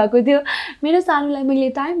बोल्नु भएको थियो मेरो सानोलाई मैले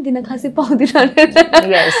टाइम दिन खासै पाउँदिन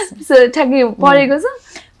सो ठ्याक्कै परेको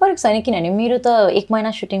छैन किनभने मेरो त 1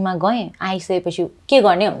 महिना सुटिङमा गएँ आइसकेपछि के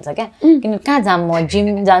गर्ने हुन्छ क्या किन कहाँ जाम म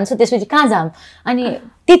जिम जान्छु त्यसपछि कहाँ जाम अनि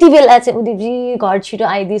त्यति बेला चाहिँ उदिपजी घर छिटो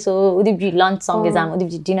आइदिस् हो उदिपजी लन्च सँगै जाम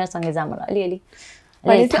उदिपजी डिनर सँगै जाम अलिअलि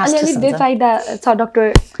बेफाइदा छ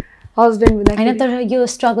डाक्टर हस्बैंड हुँदाखेरि हैन तर यो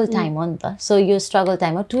स्ट्रगल टाइम हो नि त सो यो स्ट्रगल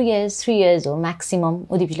टाइम हो 2 years 3 years हो म्याक्सिमम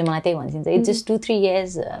उदिपजीले मलाई त्यही भनिन्छ इट्स जस्ट 2-3 years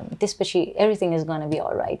त्यसपछि everything is gonna be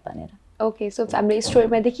all right भनेर ओके सो हाम्रो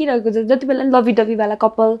स्टोरीमा देखिरहेको छ जति बेला लभी डभी वाला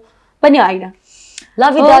कपल पनि हैन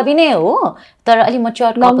लभी डभी नै हो तर अलि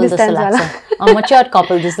मच्योर कपल जस्तो लाग्छ मच्योर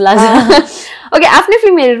कपल जस्तो लाग्छ ओके आफ्नै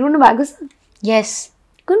फिल्म हेरेर रुनु भएको छ यस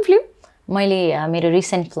कुन फिल्म मैले मेरो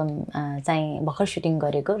रिसेन्ट फिल्म चाहिँ भर्खर सुटिङ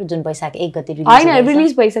गरेको जुन वैशाख 1 गते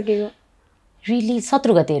रिलिज भइसकेको रिलिज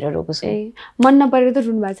 17 गते हेरेर रोको छु मन नपरेर त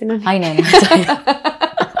रुनु भएको छैन हैन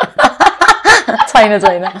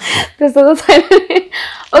छैन त्यस्तो त छैन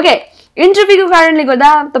ओके इन्टरभ्यूको कारणले गर्दा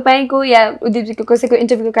तपाईको या उदिपजीको कसैको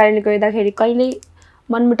इन्टरभ्यूको कारणले गर्दाखेरि कहिले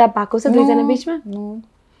मनमुटाव भएको छ दुईजना बीचमा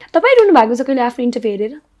तपाई रुनु भएको छ कहिले आफ्नो इन्टरभ्यू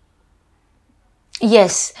हेरेर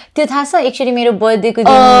यस त्यो थाहा छ एक्चुअली मेरो बर्थडेको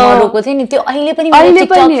दिन मरोको थियो नि त्यो अहिले पनि मेरो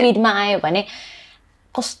टिकटक फिडमा आयो भने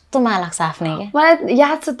कस्तो मा लाग्छ आफ्नै के मलाई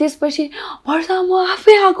याद छ त्यसपछि वर्षा म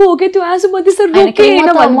आफै आको हो के त्यो आँसु म त्यसरी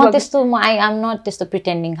रोकेन म त्यस्तो आई एम नट त्यस्तो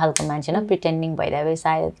प्रिटेन्डिङ खालको मान्छे न प्रिटेन्डिङ भइदिए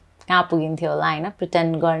सायद कहाँ पुगिन्थ्यो होला हैन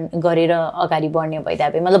प्रिटेन्ड गरेर अगाडि बढ्ने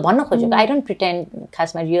भइदिए मतलब भन्न खोजेको आई डोन्ट प्रिटेन्ड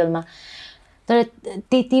खासमा रियलमा तर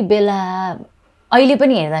त्यति बेला अहिले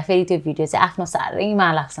पनि हेर्दा फेरि त्यो भिडियो चाहिँ आफ्नो सारै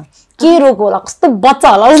मा लाग्छ के रोको होला कस्तो बच्चा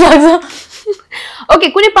होला जस्तो लाग्छ ओके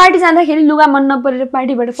कुनै पार्टी जाँदाखेरि लुगा मन नपरेर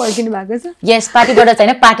पार्टीबाट फर्किनु भएको छ यस पार्टीबाट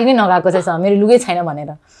छैन पार्टी नै नगएको छ मेरो लुगै छैन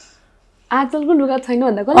भनेर आजकलको लुगा छैन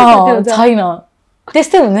भन्दा कसले हुन्छ छैन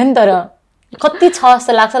त्यस्तै हुन्छ नि तर कति छ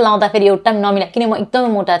जस्तो लाग्छ लाउँदा फेरि एउटा नमिला किन म एकदमै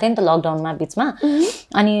मोटा थिएँ नि त लकडाउनमा बीचमा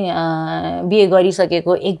अनि बिहे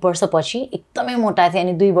गरिसकेको 1 वर्षपछि एकदमै मोटा थिएँ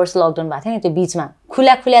अनि 2 वर्ष लकडाउन भएको थियो नि त्यो बीचमा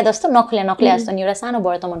खुला जस्तो नखुला जस्तो अनि एउटा सानो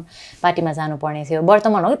वर्तमान पार्टीमा जानुपर्ने थियो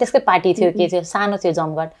वर्तमान हो कि त्यसकै पार्टी थियो के थियो सानो थियो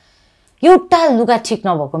जमघट एउटा लुगा ठिक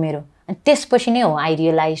नभएको मेरो अनि त्यसपछि नै हो आई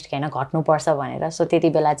रियलाइज हैन घट्नुपर्छ भनेर सो त्यति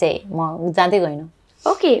बेला चाहिँ म जाँदै गइन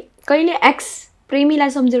ओके कहिले एक्स प्रेमीलाई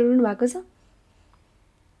सम्झेर रुनु भएको छ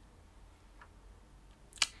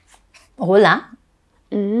होला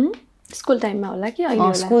स्कुल टाइममा होला कि अहिले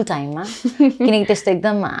होला स्कुल टाइममा किनकि त्यस्तो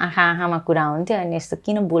एकदम आँखामा कुरा हुन्थ्यो अनि यस्तो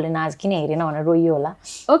किन बोलेन आज किन हेरेन भनेर रोइयो होला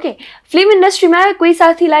ओके फिल्म इन्डस्ट्रीमा कोही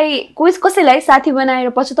साथीलाई कसैलाई साथी बनाएर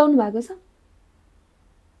पछुताउनु भएको छ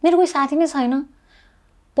मेरो कोही साथी नै छैन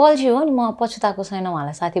पल्जी हो नि म पछुताएको छैन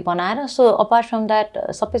उहाँलाई साथी बनाएर सो अपार्ट फ्रम द्याट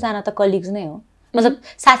सबैजना त कलिग्स नै हो मतलब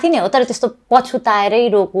साथी नै हो तर त्यस्तो पछुताएरै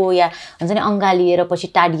रोको या हुन्छ नि अङ्गालिएर पछि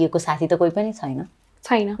टाढिएको साथी त कोही पनि छैन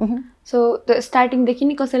सो स्टार्टिङदेखि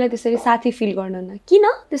नि कसैलाई त्यसरी साथी फिल गर्नुहुन्न किन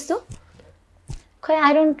त्यस्तो खै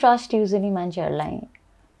आई डोन्ट ट्रस्ट युजली मान्छेहरूलाई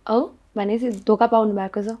भनेपछि धोका पाउनु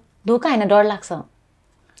भएको छ धोका होइन डर लाग्छ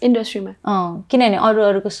इन्डस्ट्रीमा किनभने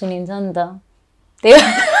अरूको सुनिन्छ नि त त्यही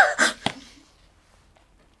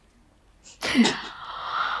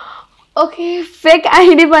ओके फेक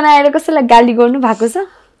आइडी बनाएर कसैलाई गाली गर्नु भएको छ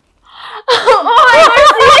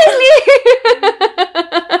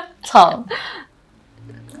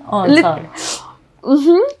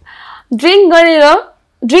ड्रिङ्क गरेर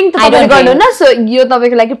ड्रिङ्क त तपाईँले गर्नुहुन्न सो यो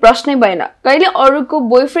तपाईँको लागि प्रश्नै भएन कहिले अरूको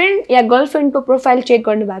बोयफ्रेन्ड या गर्लफ्रेन्डको प्रोफाइल चेक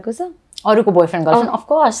गर्नु भएको छ अरूको बोयफ्रेन्ड गर्लफ्रेन्ड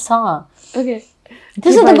अफकोर्स छ ओके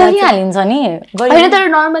त्यसो त गरिहालिन्छ नि होइन तर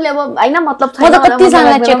नर्मली अब होइन मतलब छैन म त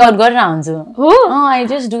कतिजनालाई चेक आउट गरेर आउँछु हो I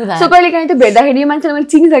just do that so कहिले काहीँ त भेट्दाखेरि यो मान्छेले मैले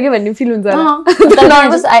चिनिसकेँ भन्ने फिल हुन्छ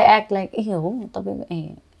आई एक्ट लाइक ए हो तपाईको ए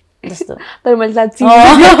जस्तो तर मैले साँच्ची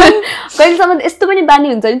कहिलेसम्म यस्तो पनि बानी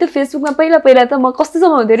हुन्छ नि त फेसबुकमा पहिला पहिला त म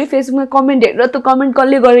कस्तोसम्म हुन्थ्यो अरे फेसबुकमा कमेन्ट हेरेर त्यो कमेन्ट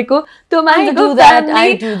कसले गरेको त्यो मान्छेको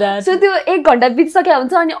सो त्यो 1 घण्टा बितिसक्यो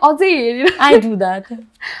हुन्छ अनि अझै हेरेर आई डु दैट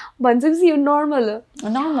भन्छपछि यो नर्मल हो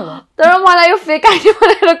तर मलाई यो फेक आइडी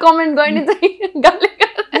बनाएर कमेन्ट गर्ने चाहिँ गाली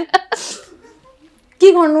के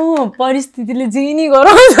गर्नु परिस्थितिले जे नि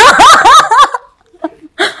गराउँछ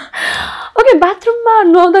ओके बाथरुममा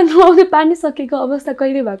नुहाउँदै पानी सकेको अवस्था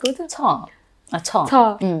कहिले भएको छ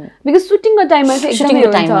बिकज सुटिङको टाइममा चाहिँ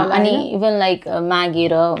सुटिङको टाइममा अनि इभन लाइक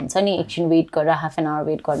मागेर हुन्छ नि एकछिन वेट गरेर हाफ एन आवर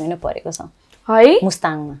वेट गर्नु नै परेको छ है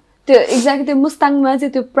मुस्ताङमा त्यो एक्ज्याक्टली त्यो मुस्ताङमा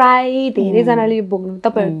चाहिँ त्यो प्राय धेरैजनाले भोग्नु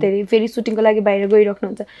तपाईँहरू धेरै फेरि सुटिङको लागि बाहिर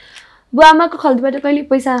गइराख्नुहुन्छ बुवा आमाको खल्तीबाट कहिले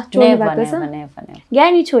पैसा चोर्नु भएको छ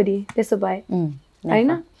ज्ञानी छोरी त्यसो भए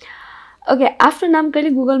होइन ओके आफ्नो नाम कहिले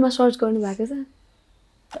गुगलमा सर्च गर्नु भएको छ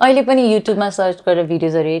अहिले पनि युट्युबमा सर्च गरेर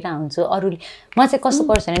भिडियोजहरू हेरेर हुन्छु अरूले म चाहिँ कस्तो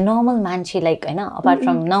गर्छु भने नर्मल मान्छे लाइक होइन अपार्ट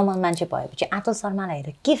फ्रम नर्मल मान्छे भएपछि आँचल शर्मालाई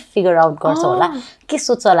हेरेर के फिगर आउट गर्छ होला के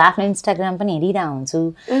सोच्छ होला आफ्नो इन्स्टाग्राम पनि हेरिरहेको हुन्छु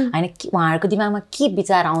होइन उहाँहरूको दिमागमा के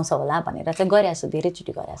विचार आउँछ होला भनेर चाहिँ गरिरहेको छु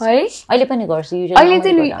धेरैचोटि गरिरहेको छु अहिले पनि गर्छु अहिले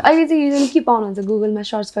चाहिँ युजली के पाउनुहुन्छ गुगलमा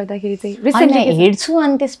सर्च गर्दाखेरि चाहिँ हेर्छु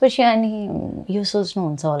अनि त्यसपछि अनि यो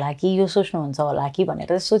सोच्नुहुन्छ होला कि यो सोच्नुहुन्छ होला कि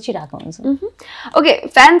भनेर सोचिरहेको हुन्छु ओके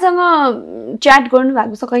फ्यानसँग च्याट गर्नु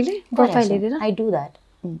भएको कहिले प्रोफाइल हेरेर आई डु दैट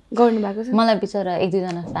गर्नु भएको छ मलाई बिचरा 1-2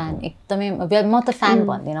 जना फ्यान एकदमै म त फ्यान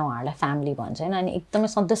भन्दिनँ उहाँहरूलाई फ्यामिली भन्छ होइन अनि एकदमै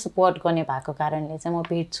सधैँ सपोर्ट गर्ने भएको कारणले चाहिँ म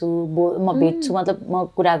भेट्छु मतलब म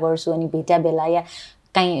कुरा गर्छु अनि भेट्या बेला या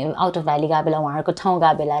कहीँ आउट अफ भ्याली गएको बेला उहाँहरूको ठाउँ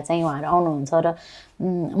गएको बेला चाहिँ उहाँहरू आउनुहुन्छ र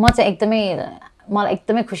म चाहिँ एकदमै मलाई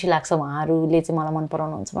एकदमै खुसी लाग्छ उहाँहरूले चाहिँ मलाई मन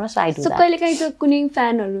पराउनुहुन्छ भनेर सो आई डु दैट कहिले काहीँ त कुनै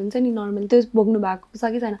फ्यानहरू हुन्छ नि नर्मल त्यो भोग्नु भएको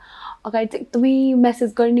छ कि छैन अगाडि चाहिँ एकदमै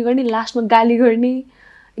मेसेज गर्ने लास्टमा गाली गर्ने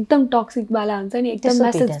एकदम टक्सिक वाला हुन्छ नि एकदम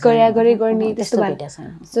मेसेज गरे गर्ने त्यस्तो वाला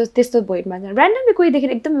सो त्यस्तो भोइडमा चाहिँ ऱ्यान्डमली कोही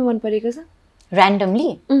देखेर एकदमै मन परेको छ ऱ्यान्डमली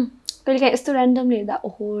कहिले काहीँ यस्तो ऱ्यान्डमली हेर्दा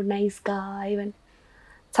ओहो नाइस गाई भन्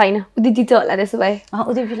छैन उदिति चाहिँ होला त्यसो भए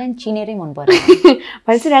उदितिलाई चिनेरै मन पर्यो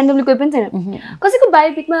भनेपछि ऱ्यान्डमली कोही पनि छैन कसैको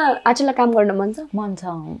बायोपिकमा आँचललाई काम गर्न मन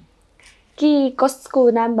छ कि कसको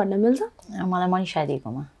नाम भन्न मिल्छ मलाई मनिषा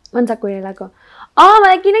दिएकोमा मन्सा कोइरालाको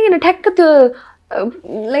मलाई किन ठ्याक्क त्यो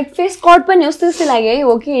लाइक फेस कट पनि त्यस्तै लाग्यो है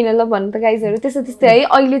हो कि होइन ल भन्नु त गाइजहरू त्यस्तै है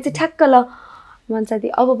अहिले चाहिँ ठ्याक्क ल मन्सा दि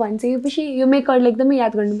अब भन्छ यो पछि यो मेकरले एकदमै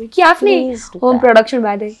याद गर्नु कि आफ्नै होम प्रडक्सन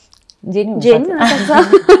बाटै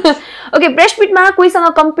ओके ब्रेस्ट पिटमा कोहीसँग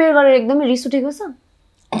कम्पेयर गरेर एकदमै रिस उठेको छ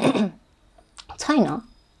छैन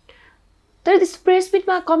तर त्यो ब्रेस्ट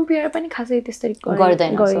पिटमा कम्पेयर पनि खासै त्यसरी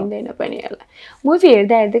गरिँदैन पनि यसलाई मुभी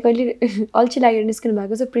हेर्दा कहिले अल्छी लागेर निस्किनु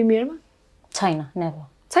भएको छ प्रिमियरमा छैन नेभर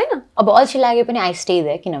छैन अब अल्छी लागे पनि आई स्टे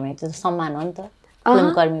देयर किनभने त्यो सम्मान हो नि त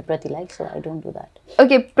फिल्मकर्मीप्रतिलाई so I don't do that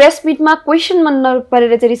okay breast पिटमा question मन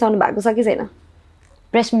नपरेर चाहिँ रिसाउनु भएको छ कि छैन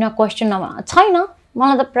ब्रेस्ट पिटमा क्वेसन छैन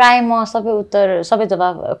मलाई त प्राय म सबै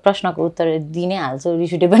जवाब प्रश्नको उत्तर दिइ नै हाल्छु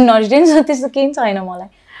रिस उठे पनि नरिसाउँछु त्यस्तो केही छैन मलाई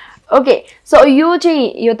ओके सो यो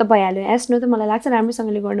त भइहाल्यो S-2 त मलाई लाग्छ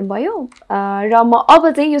राम्रोसँगले गर्नुभयो र म अब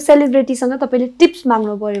चाहिँ यो सेलिब्रिटीसँग तपाईँले टिप्स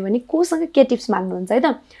माग्नु पर्यो भने कोसँग के टिप्स माग्नुहुन्छ है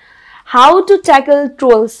त हाउ टु ट्याकल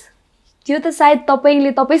ट्रोल्स त्यो त सायद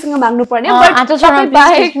तपाईँसँग माग्नु पर्ने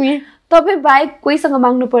तपाईँ बाहेक कोहीसँग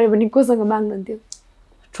माग्नु पर्यो भने कोसँग माग्नुहुन्थ्यो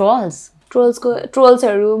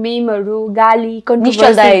ट्रोल्सहरू मिमहरू गाली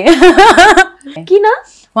कन्ट्रोभर्सी किन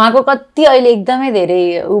उहाँको कति अहिले एकदमै धेरै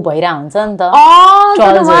उ भइरा हुन्छ नि त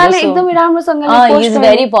उहाँले एकदमै राम्रोसँगले he is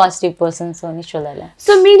very positive person so निश्चलले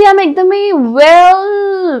so मिडियामा एकदमै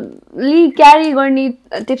वेलली क्यारी गर्ने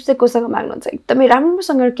टिप्स चाहिँ कोसँग माग्नुहुन्छ एकदमै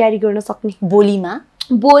राम्रोसँग क्यारी गर्न सक्ने बोली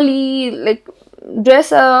लाइक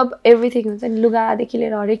ड्रेस अप एभ्रिथिङ हुन्छ नि लुगादेखि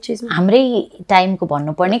लिएर हरेक चिजमा हाम्रै टाइमको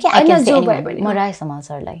भन्नुपर्ने कि आई क्यान से म राय समाल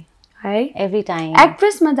सरलाई है एभ्री टाइम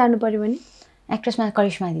एक्ट्रेसमा जानु पर्यो भने एक्ट्रेसमा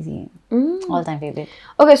करिश्मा दिदी all time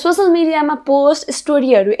favourite okay social मिडियामा पोस्ट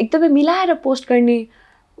स्टोरीहरू एकदमै मिलाएर पोस्ट गर्ने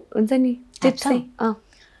हुन्छ नि टिप्स चाहिँ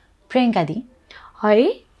प्रियङ्का दी है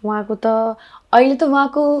उहाँको त अहिले त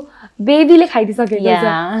उहाँको बेबीले खाइदिइसकेको छ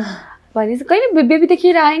भनेपछि कहिले बेबीदेखि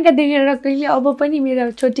आएका देखेर कहिले अब पनि मेरो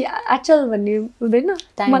छोटी आँचल भन्ने हुँदैन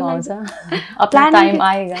टाइम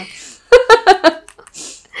आएगा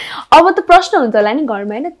अब त प्रश्न हुन्छ होला नि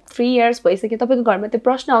घरमा होइन 3 इयर्स भइसक्यो तपाईँको घरमा त्यो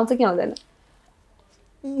प्रश्न आउँछ कि आउँदैन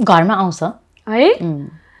घरमा आउँछ है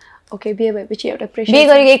ओके बिहे भएपछि एउटा प्रेसर बिहे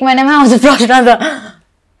गरेको 1 महिनामा आउँछ प्रश्न त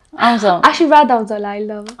आउँछ आशीर्वाद आउँछ होला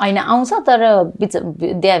अहिले अब होइन आउँछ तर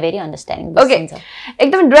they are very understanding okay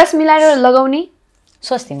एकदम ड्रेस मिलाएर लगाउने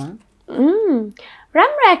स्वस्तिमा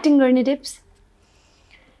राम्रो एक्टिङ गर्ने टिप्स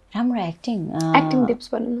राम्रो एक्टिङ टिप्स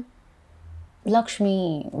भनौँ न लक्ष्मी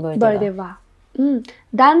बरदेवा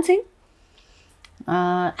डान्सिङ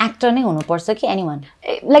एक्टर नै हुनुपर्छ कि एनीवन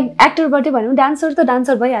लाइक एक्टरबाटै भनौँ डान्सर त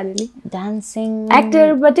डान्सर भइहाल्यो नि डान्सिङ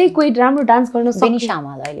एक्टरबाटै कोही राम्रो डान्स गर्न सक्छ बेनिसा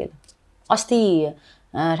आमाल अहिले अस्ति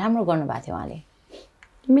राम्रो गर्नुभएको थियो उहाँले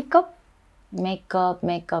makeup makeup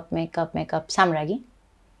makeup makeup makeup साम्रागी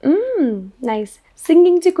nice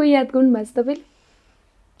singing चाहिँ कोही याद गर्नुभएको छ तपाईँले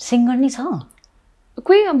सिङ्गर नै छ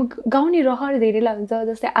कोही अब गाउने रहर धेरैलाई हुन्छ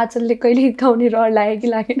जस्तै आँचलले कहिले गाउने रहर लाग्यो कि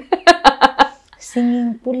लागेन सिङ्गिङ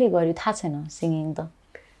कसले गर्यो थाहा छैन सिङ्गिङ त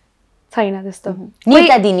छैन त्यस्तो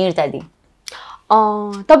नृत्यादी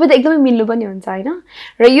तपाईँ त एकदमै मिल्नु पनि हुन्छ होइन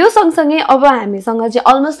र यो सँगसँगै अब हामीसँग चाहिँ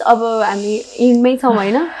अलमोस्ट अब हामी इन्डमै छौँ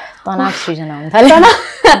होइन तनाव सृजना हुन थाल्यो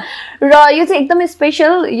र यो चाहिँ एकदमै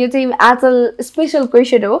स्पेसल यो चाहिँ आजल स्पेसल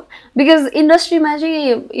क्वेसन हो बिकज इन्डस्ट्रीमा चाहिँ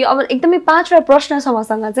यो अब एकदमै 5वटा प्रश्न छ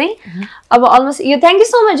मसँग चाहिँ अब अलमोस्ट यो थ्याङ्क यू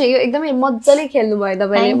सो मच यो एकदमै मजाले खेल्नुभयो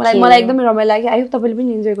तपाईँले मलाई एकदमै रमाइलो लाग्यो आई होप तपाईँले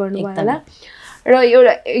पनि इन्जोय गर्नुभयो होला र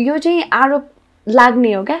यो चाहिँ आरोप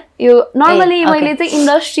लाग्ने हो क्या यो नर्मली मैले चाहिँ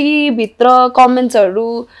इन्डस्ट्रीभित्र कमेन्ट्सहरू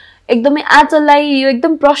एकदमै आँचललाई यो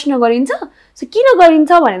एकदम प्रश्न गरिन्छ सो किन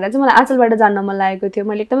गरिन्छ भनेर चाहिँ मलाई आँचलबाट जान्न मन लागेको थियो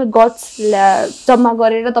मैले एकदमै गट्स जम्मा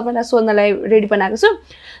गरेर तपाईँलाई सोध्नलाई रेडी बनाएको छु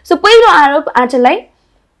सो पहिलो आरोप आँचललाई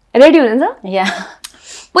रेडी हुनुहुन्छ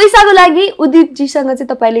पैसाको लागि उदितजीसँग चाहिँ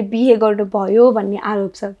तपाईँले बिहे गर्नुभयो भन्ने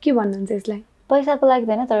आरोप छ के भन्नुहुन्छ यसलाई पैसाको लागि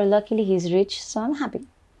होइन तर luckily he is rich so I am happy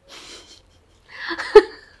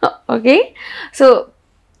okay so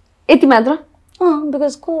यति मात्र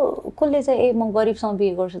बिकज कसले चाहिँ ए म गरिबसँग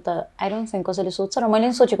बिहे गर्छु त आई डोन्ट थिङ्क कसैले सोध्छ र मैले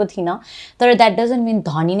पनि सोचेको थिइनँ तर द्याट डजन्ट मिन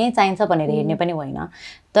धनी नै चाहिन्छ भनेर हेर्ने पनि होइन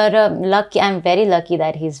तर lucky I am very lucky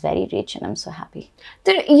that he is very rich and I am so happy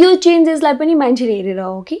तर यो चेन्जेसलाई पनि मान्छेले हेरेर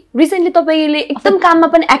हो कि रिसेन्टली तपाईँले एकदम काममा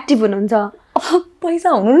पनि एक्टिभ हुनुहुन्छ पैसा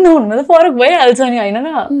हुनु नहुनुमा त फरक भइहाल्छ नि होइन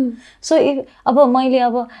र सो अब मैले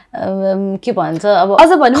अब के भन्छ अब अझ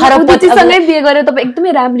भन्नुसँगै बिहे गरेर तपाईँ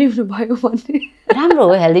एकदमै राम्री हुनुभयो भन्ने राम्रो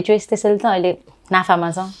हो हेल्दी चोइस त्यसैले त अहिले नाफामा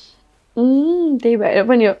छ त्यही भएर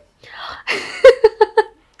पनि हो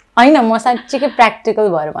होइन म साँच्चीकै प्र्याक्टिकल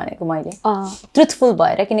भएर भनेको मैले ट्रुथफुल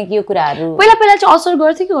भएर किनकि यो कुराहरू पहिला चाहिँ असर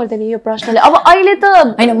गर्थ्यो कि गर्दैन यो प्रश्नले अब अहिले त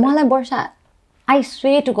होइन मलाई वर्षा आई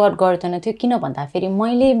स्वे टु गड गर्दैन थियो किन भन्दाखेरि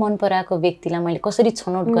मैले मन पराएको व्यक्तिलाई मैले कसरी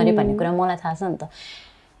छनौट गरेँ भन्ने कुरा मलाई थाहा छ नि त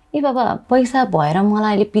ए बाबा पैसा भएर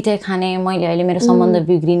मलाई अहिले पिटाइ खाने मैले अहिले मेरो सम्बन्ध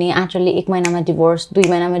बिग्रिने आँचलले 1 महिनामा डिभोर्स 2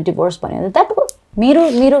 महिनामा डिभोर्स भन्यो द्याट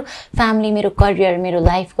मेरो फ्यामिली मेरो करियर मेरो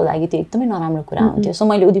लाइफको लागि त्यो एकदमै नराम्रो कुरा हुन्थ्यो सो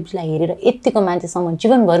मैले उदितलाई हेरेर यतिको मान्छेसम्म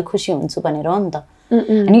जीवनभर खुसी हुन्छु भनेर हो नि त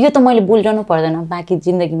अनि यो त मैले बोलिरहनु पर्दैन बाँकी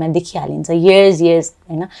जिन्दगीमा देखिहालिन्छ इयर्स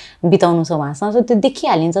होइन बिताउनु छ उहाँसँग सो त्यो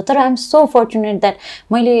देखिहालिन्छ तर आइ एम सो फर्चुनेट द्याट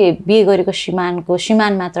मैले बिहे गरेको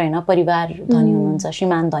श्रीमान मात्र होइन परिवार धनी हुनुहुन्छ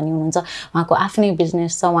श्रीमान धनी हुनुहुन्छ उहाँको आफ्नै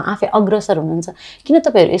बिजनेस छ उहाँ आफै अग्रसर हुनुहुन्छ किन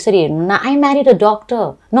तपाईँहरू यसरी हेर्नु न I married a doctor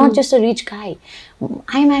not just a rich गाई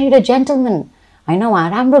आई म्यारिड अ जेन्टलम्यान होइन उहाँ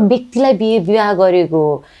राम्रो व्यक्तिलाई विवाह गरेको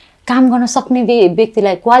काम गर्न सक्ने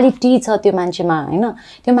व्यक्तिलाई क्वालिटी छ त्यो मान्छेमा होइन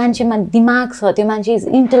त्यो मान्छेमा दिमाग छ त्यो मान्छे इज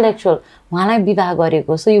इन्टेलेक्चुअल उहाँलाई विवाह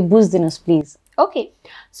गरेको सो यो बुझिदिनुहोस् प्लिज ओके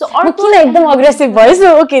सो किन एकदम अग्रेसिभ भयो सो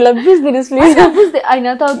ओके ल बुझिदिनुहोस् प्लिज बुझ्दै होइन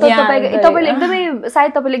तपाईँले एकदमै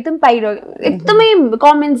सायद तपाईँले एकदम पाइरह्यो एकदमै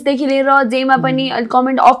कमेन्ट्सदेखि लिएर जेमा पनि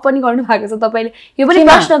कमेन्ट अफ पनि गर्नुभएको छ तपाईँले यो पनि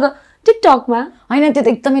प्रश्न टिकटकमा होइन त्यो त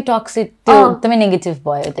एकदमै टक्सिक त्यो एकदमै नेगेटिभ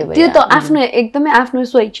भयो त्यो त आफ्नो एकदमै आफ्नो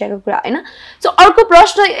स्वेच्छाको कुरा होइन सो अर्को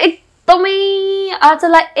प्रश्न एकदमै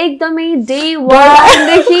आजलाई एकदमै डे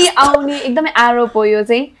 1देखि आउने एकदमै आरोप हो यो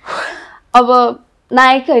चाहिँ अब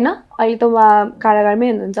नायक होइन अहिले त उहाँ कारागारमै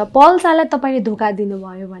हुनुहुन्छ पल्सालाई तपाईँले धोका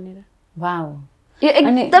दिनुभयो भनेर वाउ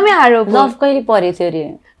एकदमै आरोप लभ कहिले परेको थियो रे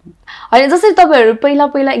होइन जसरी तपाईँहरू पहिला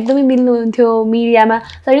पहिला एकदमै मिल्नुहुन्थ्यो मिडियामा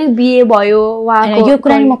सरी बिए भयो उहाँको यो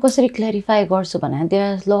कुरा नि म कसरी क्ल्यारिफाई गर्छु भने there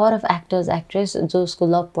are lot of actors actress जसको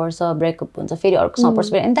लभ पर्छ ब्रेकअप हुन्छ फेरि अर्कोसँग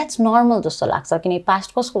पर्छ एन्ड द्याट्स नर्मल जस्तो लाग्छ किनकि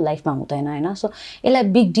पास्ट कसको लाइफमा हुँदैन होइन सो यसलाई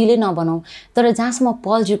बिग डिलै नबनाऊ तर जहाँसम्म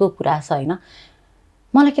पलजीको कुरा छ होइन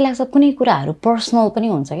मलाई के लाग्छ कुनै कुराहरू पर्सनल पनि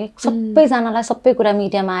हुन्छ कि सबैजनालाई सबै कुरा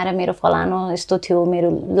मिडियामा आएर मेरो फलानो यस्तो थियो मेरो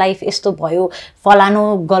लाइफ यस्तो भयो फलानो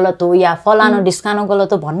गलत हो या फलानो ढिस्कानो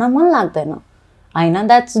गलत हो भन्न मन लाग्दैन होइन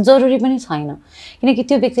द्याट्स जरुरी पनि छैन किनकि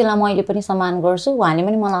त्यो व्यक्तिलाई म अहिले पनि सम्मान गर्छु उहाँले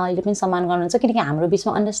पनि मलाई अहिले पनि सम्मान गर्नुहुन्छ किनकि हाम्रो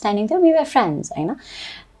बिचमा अन्डरस्ट्यान्डिङ थियो वी वर फ्रेन्ड्स होइन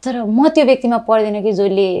तर म त्यो व्यक्तिमा पर्दैन कि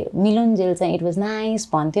जसले मिलुन्जेल चाहिँ इट वाज नाइस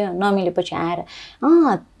भन्थ्यो नमिलेपछि आएर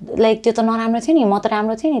लाइक त्यो त नराम्रो थियो नि म त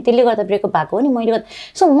राम्रो थिएँ नि त्यसले गर्दा ब्रेकअप भएको हो नि मैले गर्दा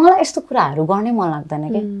सो मलाई यस्तो कुराहरू गर्नै मन लाग्दैन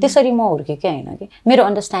कि त्यसरी म हुर्केकै होइन कि मेरो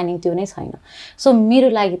अन्डरस्ट्यान्डिङ त्यो नै छैन सो मेरो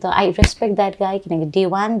लागि त आई रेस्पेक्ट द्याट गाई किनकि डे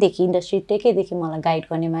वानदेखि इन्डस्ट्री टेकैदेखि मलाई गाइड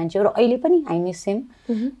गर्ने मान्छे हो र अहिले पनि आई मिस हिम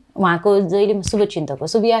उहाँको जहिले म शुभचिन्तक हो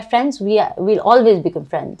so we are friends we will always become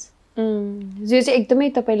friends जो चाहिँ एकदमै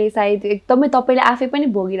तपाईँले सायद एकदमै तपाईँले आफै पनि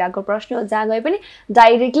भोगिरहेको प्रश्न हो जहाँ गए पनि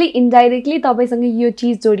डाइरेक्टली इन्डाइरेक्टली तपाईँसँग यो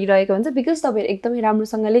चिज जोडिरहेको हुन्छ बिकज तपाईँहरू एकदमै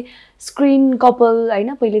राम्रोसँगले स्क्रिन कपल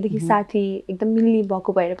होइन पहिलेदेखि साथी एकदम मिल्ने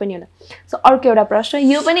भएको भएर पनि होला सो अर्को एउटा प्रश्न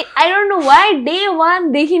यो पनि I don't know why day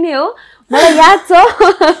वानदेखि नै हो मलाई याद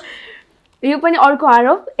छ यो पनि अर्को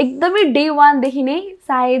आरोप एकदमै डे वानदेखि नै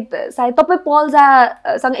सायद तपाईँ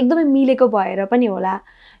पल्जासँग एकदमै मिलेको भएर पनि होला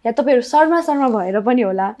या तपाईँहरू शर्मा भएर पनि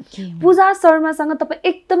होला पूजा शर्मासँग तपाईँ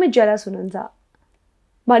एकदमै जेलस हुनुहुन्छ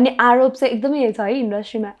भन्ने आरोप चाहिँ एकदमै छ है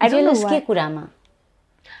इन्डस्ट्रीमा आई डोन्ट नो के कुरामा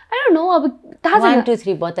आई डोन्ट नो अब थाहा छैन 1 2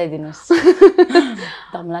 3 बताइदिनुस्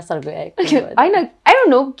तमला सर्वे हैन आई डोन्ट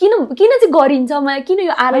नो किन चाहिँ गरिन्छ मलाई किन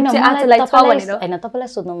यो आरोप चाहिँ आँचललाई छ भनेर हैन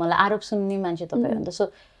तपाईलाई सोध्नु मलाई आरोप सुन्ने मान्छे तपाईँ अन्त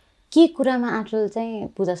सो के कुरामा आँचल चाहिँ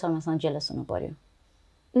पूजा शर्मासँग जेलस हुनु पर्यो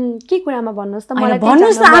के कुरामा भन्नुहोस् त मलाई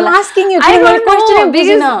भन्नुहोस् न आम आस्किङ यु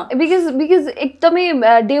बिकज एकदमै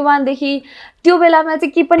डे वानदेखि त्यो बेलामा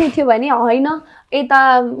चाहिँ के पनि थियो भने होइन यता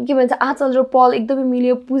के भन्छ आँचल र पल एकदमै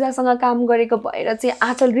मिल्यो पूजासँग काम गरेको भएर चाहिँ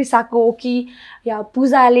आँचल रिसाएको हो कि या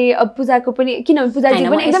पूजाको पनि किनभने पूजाजी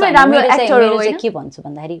पनि एकदमै राम्रो एक्टर हो के भन्छु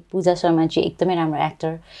भन्दाखेरि पूजा शर्मा चाहिँ एकदमै राम्रो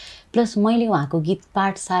एक्टर प्लस मैले उहाँको गीत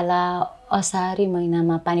पाठशाला असारी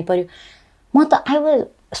महिनामा पानी पर्यो म त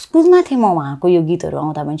स्कुलमा थिएँ म उहाँको यो गीतहरू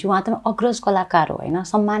आउँदा भन्छु उहाँ त अग्रज कलाकार हो होइन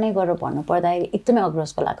सम्मानै गरेर भन्नुपर्दाखेरि एकदमै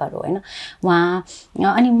अग्रज कलाकार हो होइन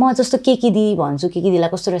उहाँ अनि म जस्तो के दिदी भन्छु के दिदीलाई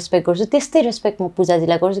कस्तो रेस्पेक्ट गर्छु त्यस्तै रेस्पेक्ट म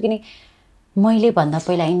पूजाजीलाई गर्छु किनकि मैले भन्दा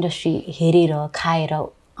पहिला इन्डस्ट्री हेरेर खाएर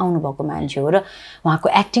आउनुभएको मान्छे हो र उहाँको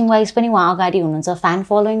एक्टिङ वाइज पनि उहाँ अगाडि हुनुहुन्छ फ्यान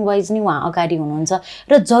फलोइङ वाइज नि उहाँ अगाडि हुनुहुन्छ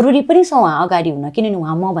र जरुरी पनि छ उहाँ अगाडि हुन किनभने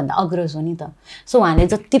उहाँ मभन्दा अग्रज हो नि त सो उहाँले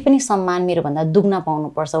जति पनि सम्मान मेरोभन्दा दुग्ना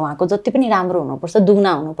पाउनुपर्छ उहाँको जति पनि राम्रो हुनुपर्छ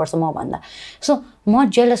दुग्ना हुनुपर्छ मभन्दा सो म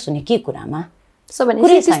जेलस हुने के कुरामा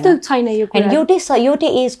छैन यो एउटै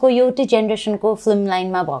एजको एउटै जेनेरेसनको फिल्म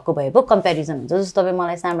लाइनमा भएको भए पो कम्पेरिजन हुन्छ जस्तो तपाईँ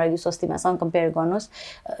मलाई साम्राज्ञी स्वस्तिमासँग कम्पेयर गर्नुहोस्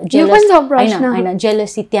होइन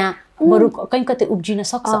जेलसी त्यहाँ बरु कहीँ कतै उब्जिन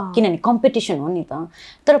सक्छ किनभने कम्पिटिसन हो नि त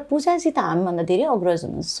तर पूजाजी त हामीभन्दा धेरै अग्रज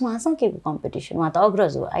हुनुहुन्छ उहाँसँग के कम्पिटिसन उहाँ त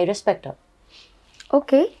अग्रज हो I respect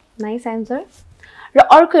okay nice answer र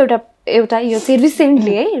अर्को एउटा यो चाहिँ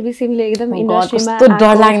रिसेन्टली एकदम इन्डस्ट्रीमा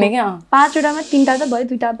डर लाग्ने क्या 5वटामा 3टा त भयो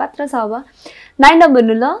 2टा मात्र छ अब 9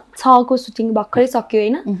 भन्नु ल 6 को सुटिङ भर्खरै सक्यो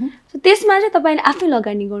होइन सो त्यसमा चाहिँ तपाईँले आफै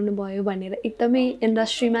लगानी गर्नुभयो भनेर एकदमै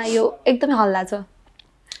इन्डस्ट्रीमा यो एकदमै हल्ला छ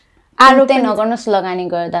आरोप नगर्नुहोस् लगानी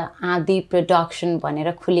गर्दा आदि प्रोडक्सन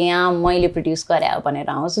भनेर खुलेआम मैले प्रड्युस गरे भनेर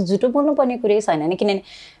आउँछ झुटो बोल्नुपर्ने कुरै छैन नि किनभने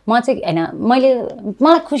म चाहिँ होइन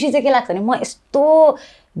मलाई खुसी चाहिँ के लाग्छ भने म यस्तो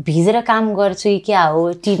भिजेर काम गर्छु क्या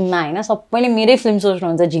हो टिममा होइन सबैले मेरै फिल्म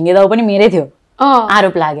सोच्नुहुन्छ झिङ्गेदाउ पनि मेरै थियो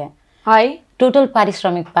आरोप लाग्यो है टोटल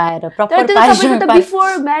पारिश्रमिक पाएर प्रपर पारिश्रमिक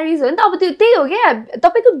बिफोर म्यारिज हो नि त अब त्यो त्यही हो क्या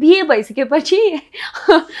तपाईँको बिहे भइसकेपछि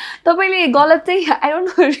तपाईँले गलत चाहिँ आई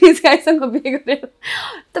डोन्ट नो रिस गाईसँग बिहे गरेर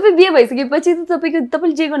तपाईँ बिहे भइसकेपछि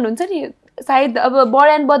तपाईँले जे गर्नुहुन्छ नि सायद अब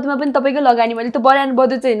बरान बधुमा पनि तपाईँको लगानी मैले त बरान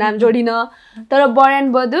बधु चाहिँ नाम जोडिन तर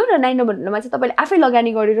बरान बधु र 9 भन्नुमा चाहिँ तपाईँले आफै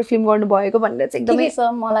लगानी गरेर फिल्म गर्नुभएको भनेर चाहिँ एकदमै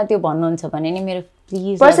मलाई त्यो भन्नुहुन्छ भने नि मेरो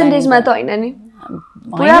प्लिज पर्सेन्टेजमा त होइन नि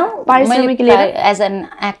एज एन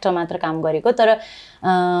एक्टर मात्र काम गरेको तर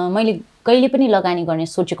मैले कहिले पनि लगानी गर्ने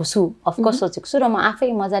सोचेको छु अफकोर्स सोचेको छु र म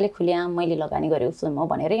आफै मजाले खुलेआम मैले लगानी गरेको फिल्म हो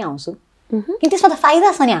भनेरै आउँछु किन त्यसमा त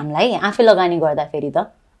फाइदा छ नि हामीलाई आफै लगानी गर्दाखेरि त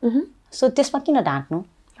सो त्यसमा किन डाँट्नु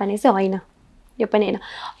भने चाहिँ होइन यो पनि होइन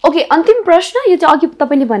ओके अन्तिम प्रश्न यो चाहिँ अघि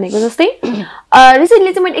तपाईँले भनेको जस्तै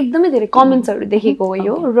रिसेन्टली चाहिँ मैले एकदमै धेरै कमेन्ट्सहरू देखेको हो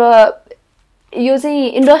यो र यो चाहिँ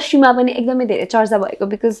इन्डस्ट्रीमा पनि एकदमै धेरै चर्चा भएको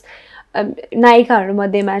बिकज नायिकाहरू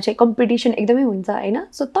मध्येमा चाहिँ कम्पिटिसन एकदमै हुन्छ हैन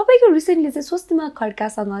सो तपाईको रिसेन्टली चाहिँ स्वस्तिमा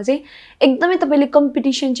खड्कासँग चाहिँ एकदमै तपाईले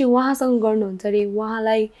कम्पिटिसन चाहिँ उहाँसँग गर्नुहुन्छ रे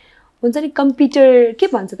उहाँलाई हुन्छ नि कम्प्युटर के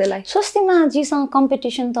भन्छ त्यसलाई स्वस्तिमा जीसँग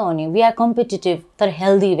कम्पिटिसन त हो नि वी आर कम्पिटिटिभ तर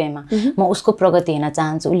हेल्दी वेमा म उसको प्रगति हेर्न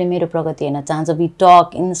चाहन्छु उसले मेरो प्रगति हेर्न चाहन्छ वी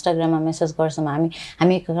टक इन्स्टाग्राममा मेसेज गर्छौँ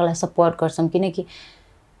हामी एकअर्कालाई सपोर्ट गर्छौँ किनकि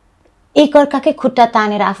एकअर्काकै खुट्टा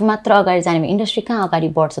तानेर आफू मात्र अगाडि जाने इन्डस्ट्री कहाँ अगाडि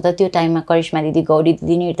बढ्छ त त्यो टाइममा करिश्मा दिदी गौरी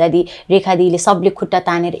दिदी निर्ता दिदी रेखा दिदीले सबले खुट्टा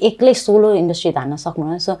तानेर एक्लै सोलो इन्डस्ट्री धान्न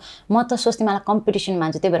सक्नुहुन्न सो म त स्वस्तिमालाई कम्पिटिसन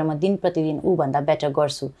मान्छु त्यही भएर म दिन प्रतिदिन ऊभन्दा बेटर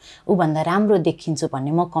गर्छु ऊभन्दा राम्रो देखिन्छु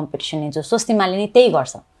भन्ने म कम्पिटिसन लिन्छु स्वस्तिमाले नै त्यही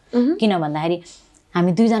गर्छ किन भन्दाखेरि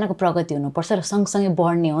हामी दुईजनाको प्रगति हुनुपर्छ र सँगसँगै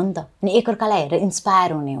बढ्ने हो नि त अनि एकअर्कालाई हेरेर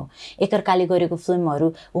इन्स्पायर हुने हो एकअर्काले गरेको फिल्महरू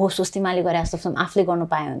हो स्वस्तिमाले गरे जस्तो फिल्म आफूले गर्नु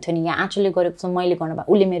पाए हुन्थ्यो नि यहाँ आँचलले गरेको फिल्म मैले गर्नु पाएँ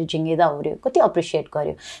उसले मेरो झिङ्गेदा होर्यो कति अप्रिसिएट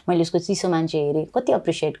गर्यो मैले उसको चिसो मान्छे हेरेँ कति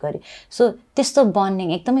अप्रिसिएट गरेँ सो त्यस्तो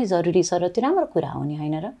बन्डिङ एकदमै जरुरी छ र त्यो राम्रो कुरा हो नि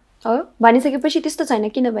होइन र हो भनिसकेपछि त्यस्तो छैन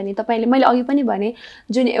किनभने तपाईँले मैले अघि पनि भने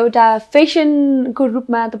जुन एउटा फेसनको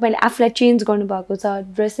रूपमा तपाईँले आफूलाई चेन्ज गर्नुभएको छ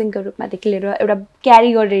ड्रेसिङको रूपमादेखि लिएर एउटा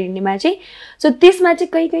क्यारी गरेर हिँड्नेमा चाहिँ सो त्यसमा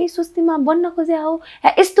चाहिँ कहीँ स्वस्तिमा बन्न खोजे हो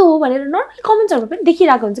यस्तो हो भनेर नर्मली कमेन्ट्सहरू पनि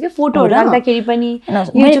देखिरहेको हुन्छ कि फोटोहरू राख्दाखेरि पनि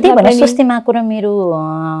स्वस्तिमाको र मेरो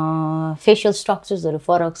फेसियल स्ट्रक्चर्सहरू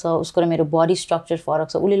फरक छ उसको र मेरो बडी स्ट्रक्चर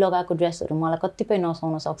फरक छ उसले लगाएको ड्रेसहरू मलाई कतिपय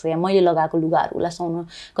नसाउन सक्छ या मैले लगाएको लुगाहरू उसलाई सुहाउन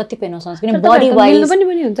कतिपय नसाउन सक्छ किन बडी वाइज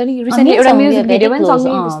पनि हुन्छ नि रिसेन्टली एउटा म्युजिक भिडियो पनि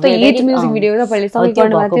सँगै त्यस्तो हिट म्युजिक भिडियो तपाईले सँगै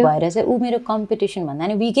गर्नुभएको थियो भएर चाहिँ ऊ मेरो कम्पिटिसन भन्दा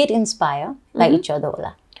नि we get inspire by each other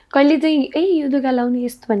होला कहिले चाहिँ ए यो लुगा लाउने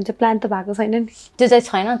यस्तो भन्छ प्लान त भएको छैन नि त्यो चाहिँ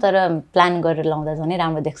छैन तर प्लान गरेर लाउँदा झनै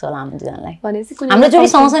राम्रो देख्छ होला हाम्रो दुईजनालाई भनेपछि हाम्रो जोडी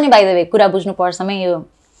सँगसँगै नि बाइ द वे कुरा बुझ्नु पर्छ मै यो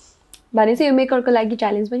भनेपछि यो मेकरको लागि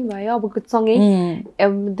च्यालेन्ज पनि भयो अब सँगै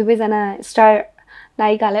दुवैजना स्टार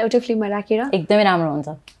नायिकालाई एउटा फिल्ममा राखेर एकदमै राम्रो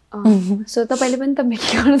हुन्छ सो तपाईले पनि त मेक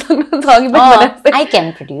गर्न सक्नुहुन्छ अघि पनि भने आई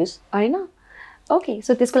क्यान प्रोड्युस हैन ओके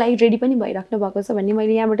सो त्यसको लागि रेडी पनि भइराख्नु भएको छ भन्ने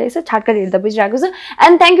मैले यहाँबाट यसो छाटका हेर्दा बुझिरहेको छु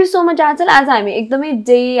and thank you so much आजल आज हामी एकदमै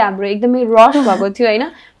हाम्रो एकदमै रस भएको थियो हैन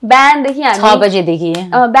बिहानदेखि हामी 6 बजेदेखि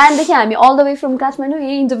बिहानदेखि हामी all the way from Kathmandu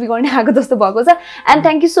यही इन्टरभ्यू गर्ने आएको जस्तो भएको छ and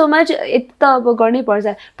thank you so much यति त अब गर्नै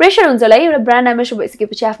पर्छ प्रेसर हुन्छ होला है एउटा ब्रान्ड एम्बेसडर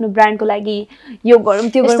भइसकेपछि आफ्नो ब्रान्डको लागि यो गरौँ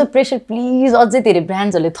त्यो यस्तो प्रेसर प्लिज अझै धेरै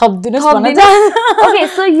ब्रान्ड्सहरूले थप्दिनुहोस् भन्न ओके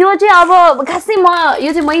सो यो चाहिँ अब खासै म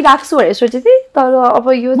यो चाहिँ मै राख्छु भनेर सोचेँ थिएँ तर अब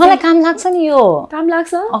यो मलाई काम लाग्छ नि यो काम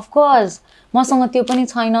लाग्छ अफ कोर्स मसँग त्यो पनि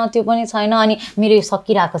छैन अनि मेरो यो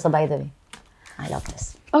सकिरहेको छ by the way I love this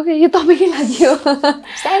okay यो तपाईकै लागि हो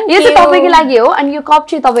यो चाहिँ तपाईकै लागि हो अनि यो कप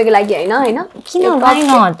चाहिँ तपाईको लागि हैन किन वाइ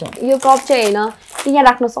नट यो कप चाहिँ हैन यहाँ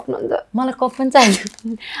राख्न सक्नुहुन्छ मलाई कप पनि चाहियो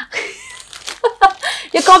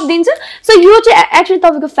यो कप दिन्छु सो यो चाहिँ एक्चुअली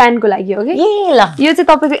तपाईको फ्यानको लागि हो के ए ल यो चाहिँ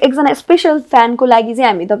तपाईको एकजना स्पेशल फ्यानको लागि चाहिँ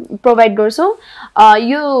हामी त प्रोभाइड गर्छौं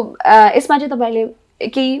यो यसमा चाहिँ तपाईले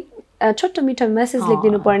केही छोटो मिठो मेसेज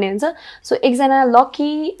लेखिदिनु पर्ने हुन्छ सो एकजना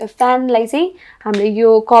लकी फ्यानलाई चाहिँ हामीले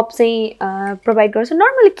यो कप चाहिँ प्रोभाइड गर्छौँ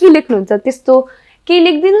नर्मली के लेख्नुहुन्छ त्यस्तो के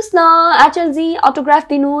लेखिदिनुहोस् न आचलजी अटोग्राफ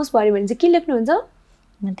दिनुहोस् भन्यो भने चाहिँ के लेख्नुहुन्छ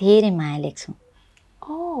म धेरै माया लेख्छु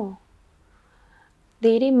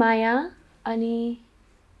धेरै माया अनि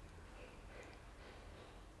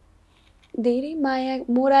धेरै माया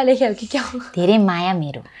मोरा लेख्यो कि क्या धेरै माया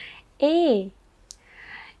मेरो ए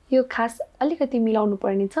यो खास अलिकति मिलाउनु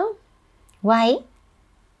पर्ने छ वाइ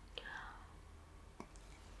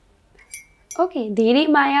ओके धेरै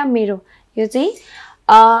माया मेरो यो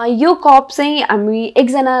चाहिँ यो कप चाहिँ हामी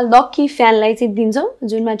एकजना लकी फ्यानलाई चाहिँ दिन्छौँ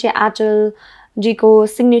जुनमा चाहिँ आचल जीको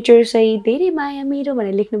सिग्नेचर चाहिँ धेरै माया मेरो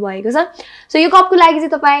भनेर लेख्नु भएको छ सो यो कपको लागि चाहिँ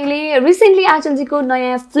तपाईँले रिसेन्टली आचलजीको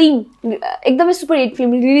नयाँ फिल्म एकदमै सुपर हिट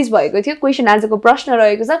फिल्म रिलिज भएको थियो क्वेसन आजको प्रश्न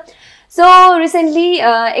रहेको छ सो रिसेन्टली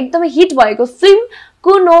एकदमै हिट भएको फिल्म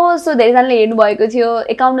कुन हो सो धेरैजनाले हेर्नु भएको थियो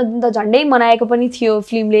 51 दिन त झन्डै मनाएको पनि थियो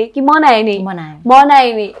फिल्मले कि मनाए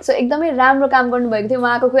नै सो एकदमै राम्रो काम गर्नुभएको थियो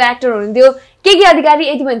उहाँको कोही एक्टर हुनुहुन्थ्यो के अधिकारी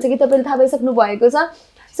यति भन्छ कि तपाईँले थाहा पाइसक्नु भएको छ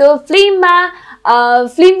सो फिल्ममा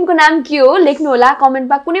फिल्मको नाम के हो लेख्नु होला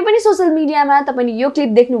कमेन्टमा कुनै पनि सोशल मिडियामा तपाईँले यो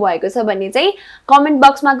क्लिप देख्नु भएको छ भने चाहिँ कमेन्ट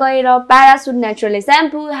बक्समा गएर प्यारासुट नेचुरले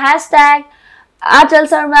स्याम्पू #आचल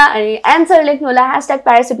शर्मा अनि एन्सर लेख्नु होला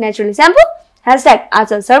 #प्यारासुट नेचुरले स्याम्पू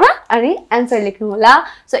 #आचल शर्मा अनि एन्सर लेख्नु होला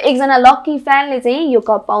सो एकजना लकी फ्यानले चाहिँ यो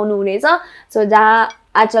कप पाउनु हुनेछ सो जहाँ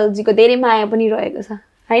आचलजीको धेरै माया पनि रहेको छ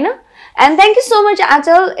हैन and thank you so much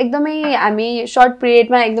आचल एकदमै हामी सर्ट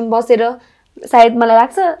पिरियडमा एकदम बसेर सायद मलाई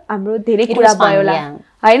लाग्छ हाम्रो धेरै कुरा भयो होला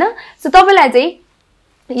हैन सो तपाईलाई चाहिँ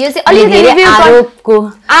यो चाहिँ अलिकति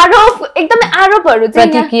आरोप एकदमै आरोपहरू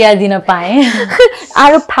चाहिँ प्रतिक्रिया दिन पाए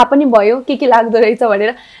आरोप थाहा पनि भयो के लाग्दो रहेछ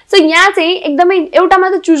भनेर सो यहाँ चाहिँ एकदमै एउटा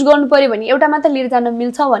मात्र चुज गर्नु पर्यो भने एउटा मात्र लिएर जान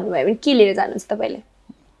मिल्छ भन्नुभयो भने के लिएर जानुहुन्छ तपाईले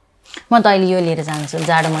म त अहिले यो लिएर जान्छु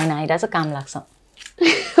जाडो महिना आइरहेछ काम लाग्छ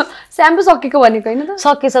स्याम्पू सकेको भनेको हैन त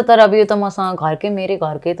सकेछ तर अब यो त मसँग मेरै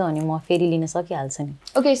घरकै त हो नि म फेरि लिन सकिहाल्छु नि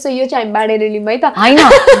ओके सो यो चाहिँ हामी बाडेर लिउँ है त हैन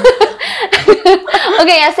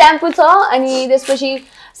ओके यहाँ स्याम्पू छ अनि त्यसपछि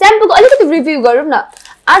स्याम्पूको अलिकति रिभ्यू गरौँ न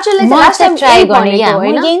आचलले चाहिँ लास्ट टाइम ट्राई गर्ने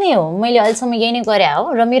हैन यही नै हो मैले अहिलेसम्म यही नै गरे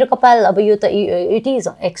हो र मेरो कपाल अब यो त इट इज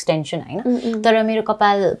एक्सटेन्सन हैन तर मेरो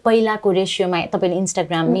कपाल पहिलाको रेशियोमा तपाईले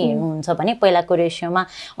इन्स्टाग्राममै हेर्नुहुन्छ भने पहिलाको रेशियोमा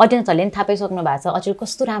अडियन्सहरुले पनि थाहा पाइसक्नु भएको छ अचल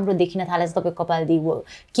कस्तो राम्रो देखिन थालेछ तपाईको कपाल दी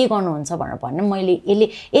के गर्नुहुन्छ भनेर भन्नु मैले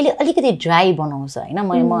यसले अलिकति ड्राई बनाउँछ हैन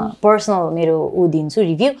म पर्सनल मेरो दिन्छु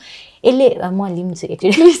रिभ्यू यसले म लिन्छु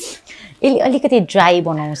एक्चुअली यसले अलिकति ड्राई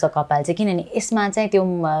बनाउँछ कपाल चाहिँ किनभने यसमा चाहिँ त्यो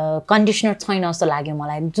कन्डिसनर छैन जस्तो लाग्यो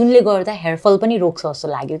मलाई जुनले गर्दा हेयर फल पनि रोक्छ जस्तो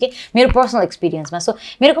लाग्यो कि मेरो पर्सनल एक्सपिरियन्समा सो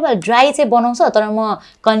मेरो कपाल ड्राई चाहिँ बनाउँछ तर म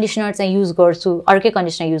कन्डिसनर चाहिँ युज गर्छु अर्कै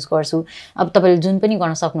कन्डिसनर युज गर्छु अब तपाईले जुन पनि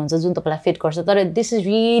गर्न सक्नुहुन्छ जुन तपाईलाई फिट गर्छ तर दिस इज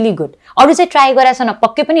रियली गुड अरु चाहिँ ट्राई गरेछ न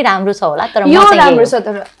पक्कै पनि राम्रो छ होला तर यो राम्रो छ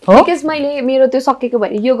तर बिकज मैले मेरो त्यो सकेको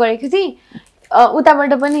भने यो गरेको थिएँ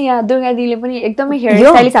उताबाट पनि यहाँ दुर्गा दिदीले पनि एकदमै हेयर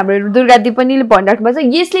स्टाइलिस्ट हाम्रो दुर्गा दिदी पनि भनिराख्नु भएको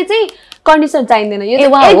छ यसले चाहिँ कन्डिसनर चाहिँदैन यो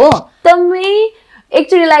एकदमै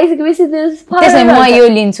एक्चुअली लाइक बेसी त्यसै म यो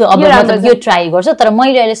लिन्छु अब मतलब यो ट्राई गर्छु तर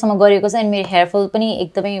मैले अहिलेसम्म गरेको चाहिँ मेरो हेयर फल पनि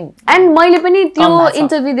एकदमै एन्ड मैले पनि त्यो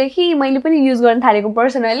इन्टरभ्यू देखि मैले पनि युज गर्न थालेको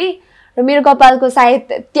पर्सनली र मेरो कपालको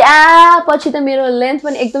सायद त्यहाँ पछि त मेरो लेन्थ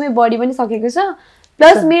पनि एकदमै बढी पनि सकेको छ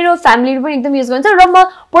प्लस मेरो फ्यामिलीले पनि एकदम युज गर्छ र म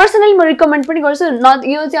पर्सनली म रिकमेन्ड पनि गर्छु न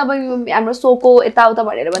यो चाहिँ अब हाम्रो सोको यताउता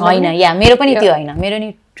भनेर भन्दा हैन या मेरो पनि त्यो हैन मेरो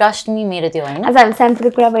नि ट्रस्ट मी मेरो त्यो हैन आज हामी स्याम्पूको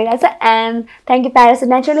कुरा भइरहेछ and thank you parachute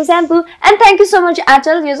naturally shampoo and thank you so much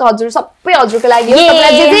आचल यो हजुर सबै हजुरको लागि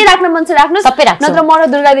तपाईलाई जे जे राख्न मन छ राख्नुस् सबै राख्छु नत्र म र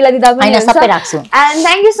दुर्गा दिदीलाई दिदा पनि हैन सबै राख्छु and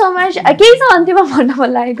thank you so much के छ अन्तिममा भन्न मन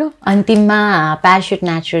लागेको अन्तिममा प्यारासुट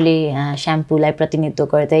नेचुरली स्याम्पूलाई प्रतिनिधित्व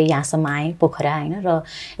गर्दै यहाँसम्म आए पोखरा हैन र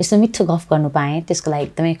यस्तो मिठो गफ गर्नु पाएँ त्यसको लागि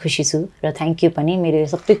एकदमै खुसी छु र थ्यांक यू पनि मेरो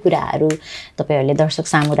सबै कुराहरू तपाईहरुले दर्शक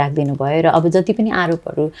सामु राख्दिनु भयो र अब जति पनि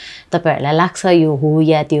आरोपहरु तपाईहरुलाई लाग्छ यो हो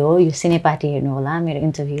या त्यो हो यो सिनेपाटी हेर्नु होला मेरो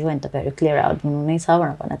इन्टरभ्यु अनि तपाईहरु क्लियर आउट हुनु नै छ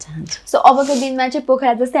भनेर भन्न चाहन्छु सो अबको दिनमा चाहिँ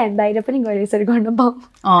पोखरा जस्तै हामी बाहिर पनि गएर यसरी गर्न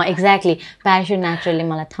पाऊँ एक्ज्याक्टली प्यारासुट नेचुरली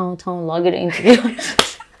मलाई ठाउँ लगेर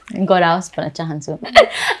इन्टरभ्यु गराओस् भन्न चाहन्छु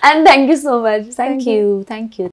and thank you so much thank you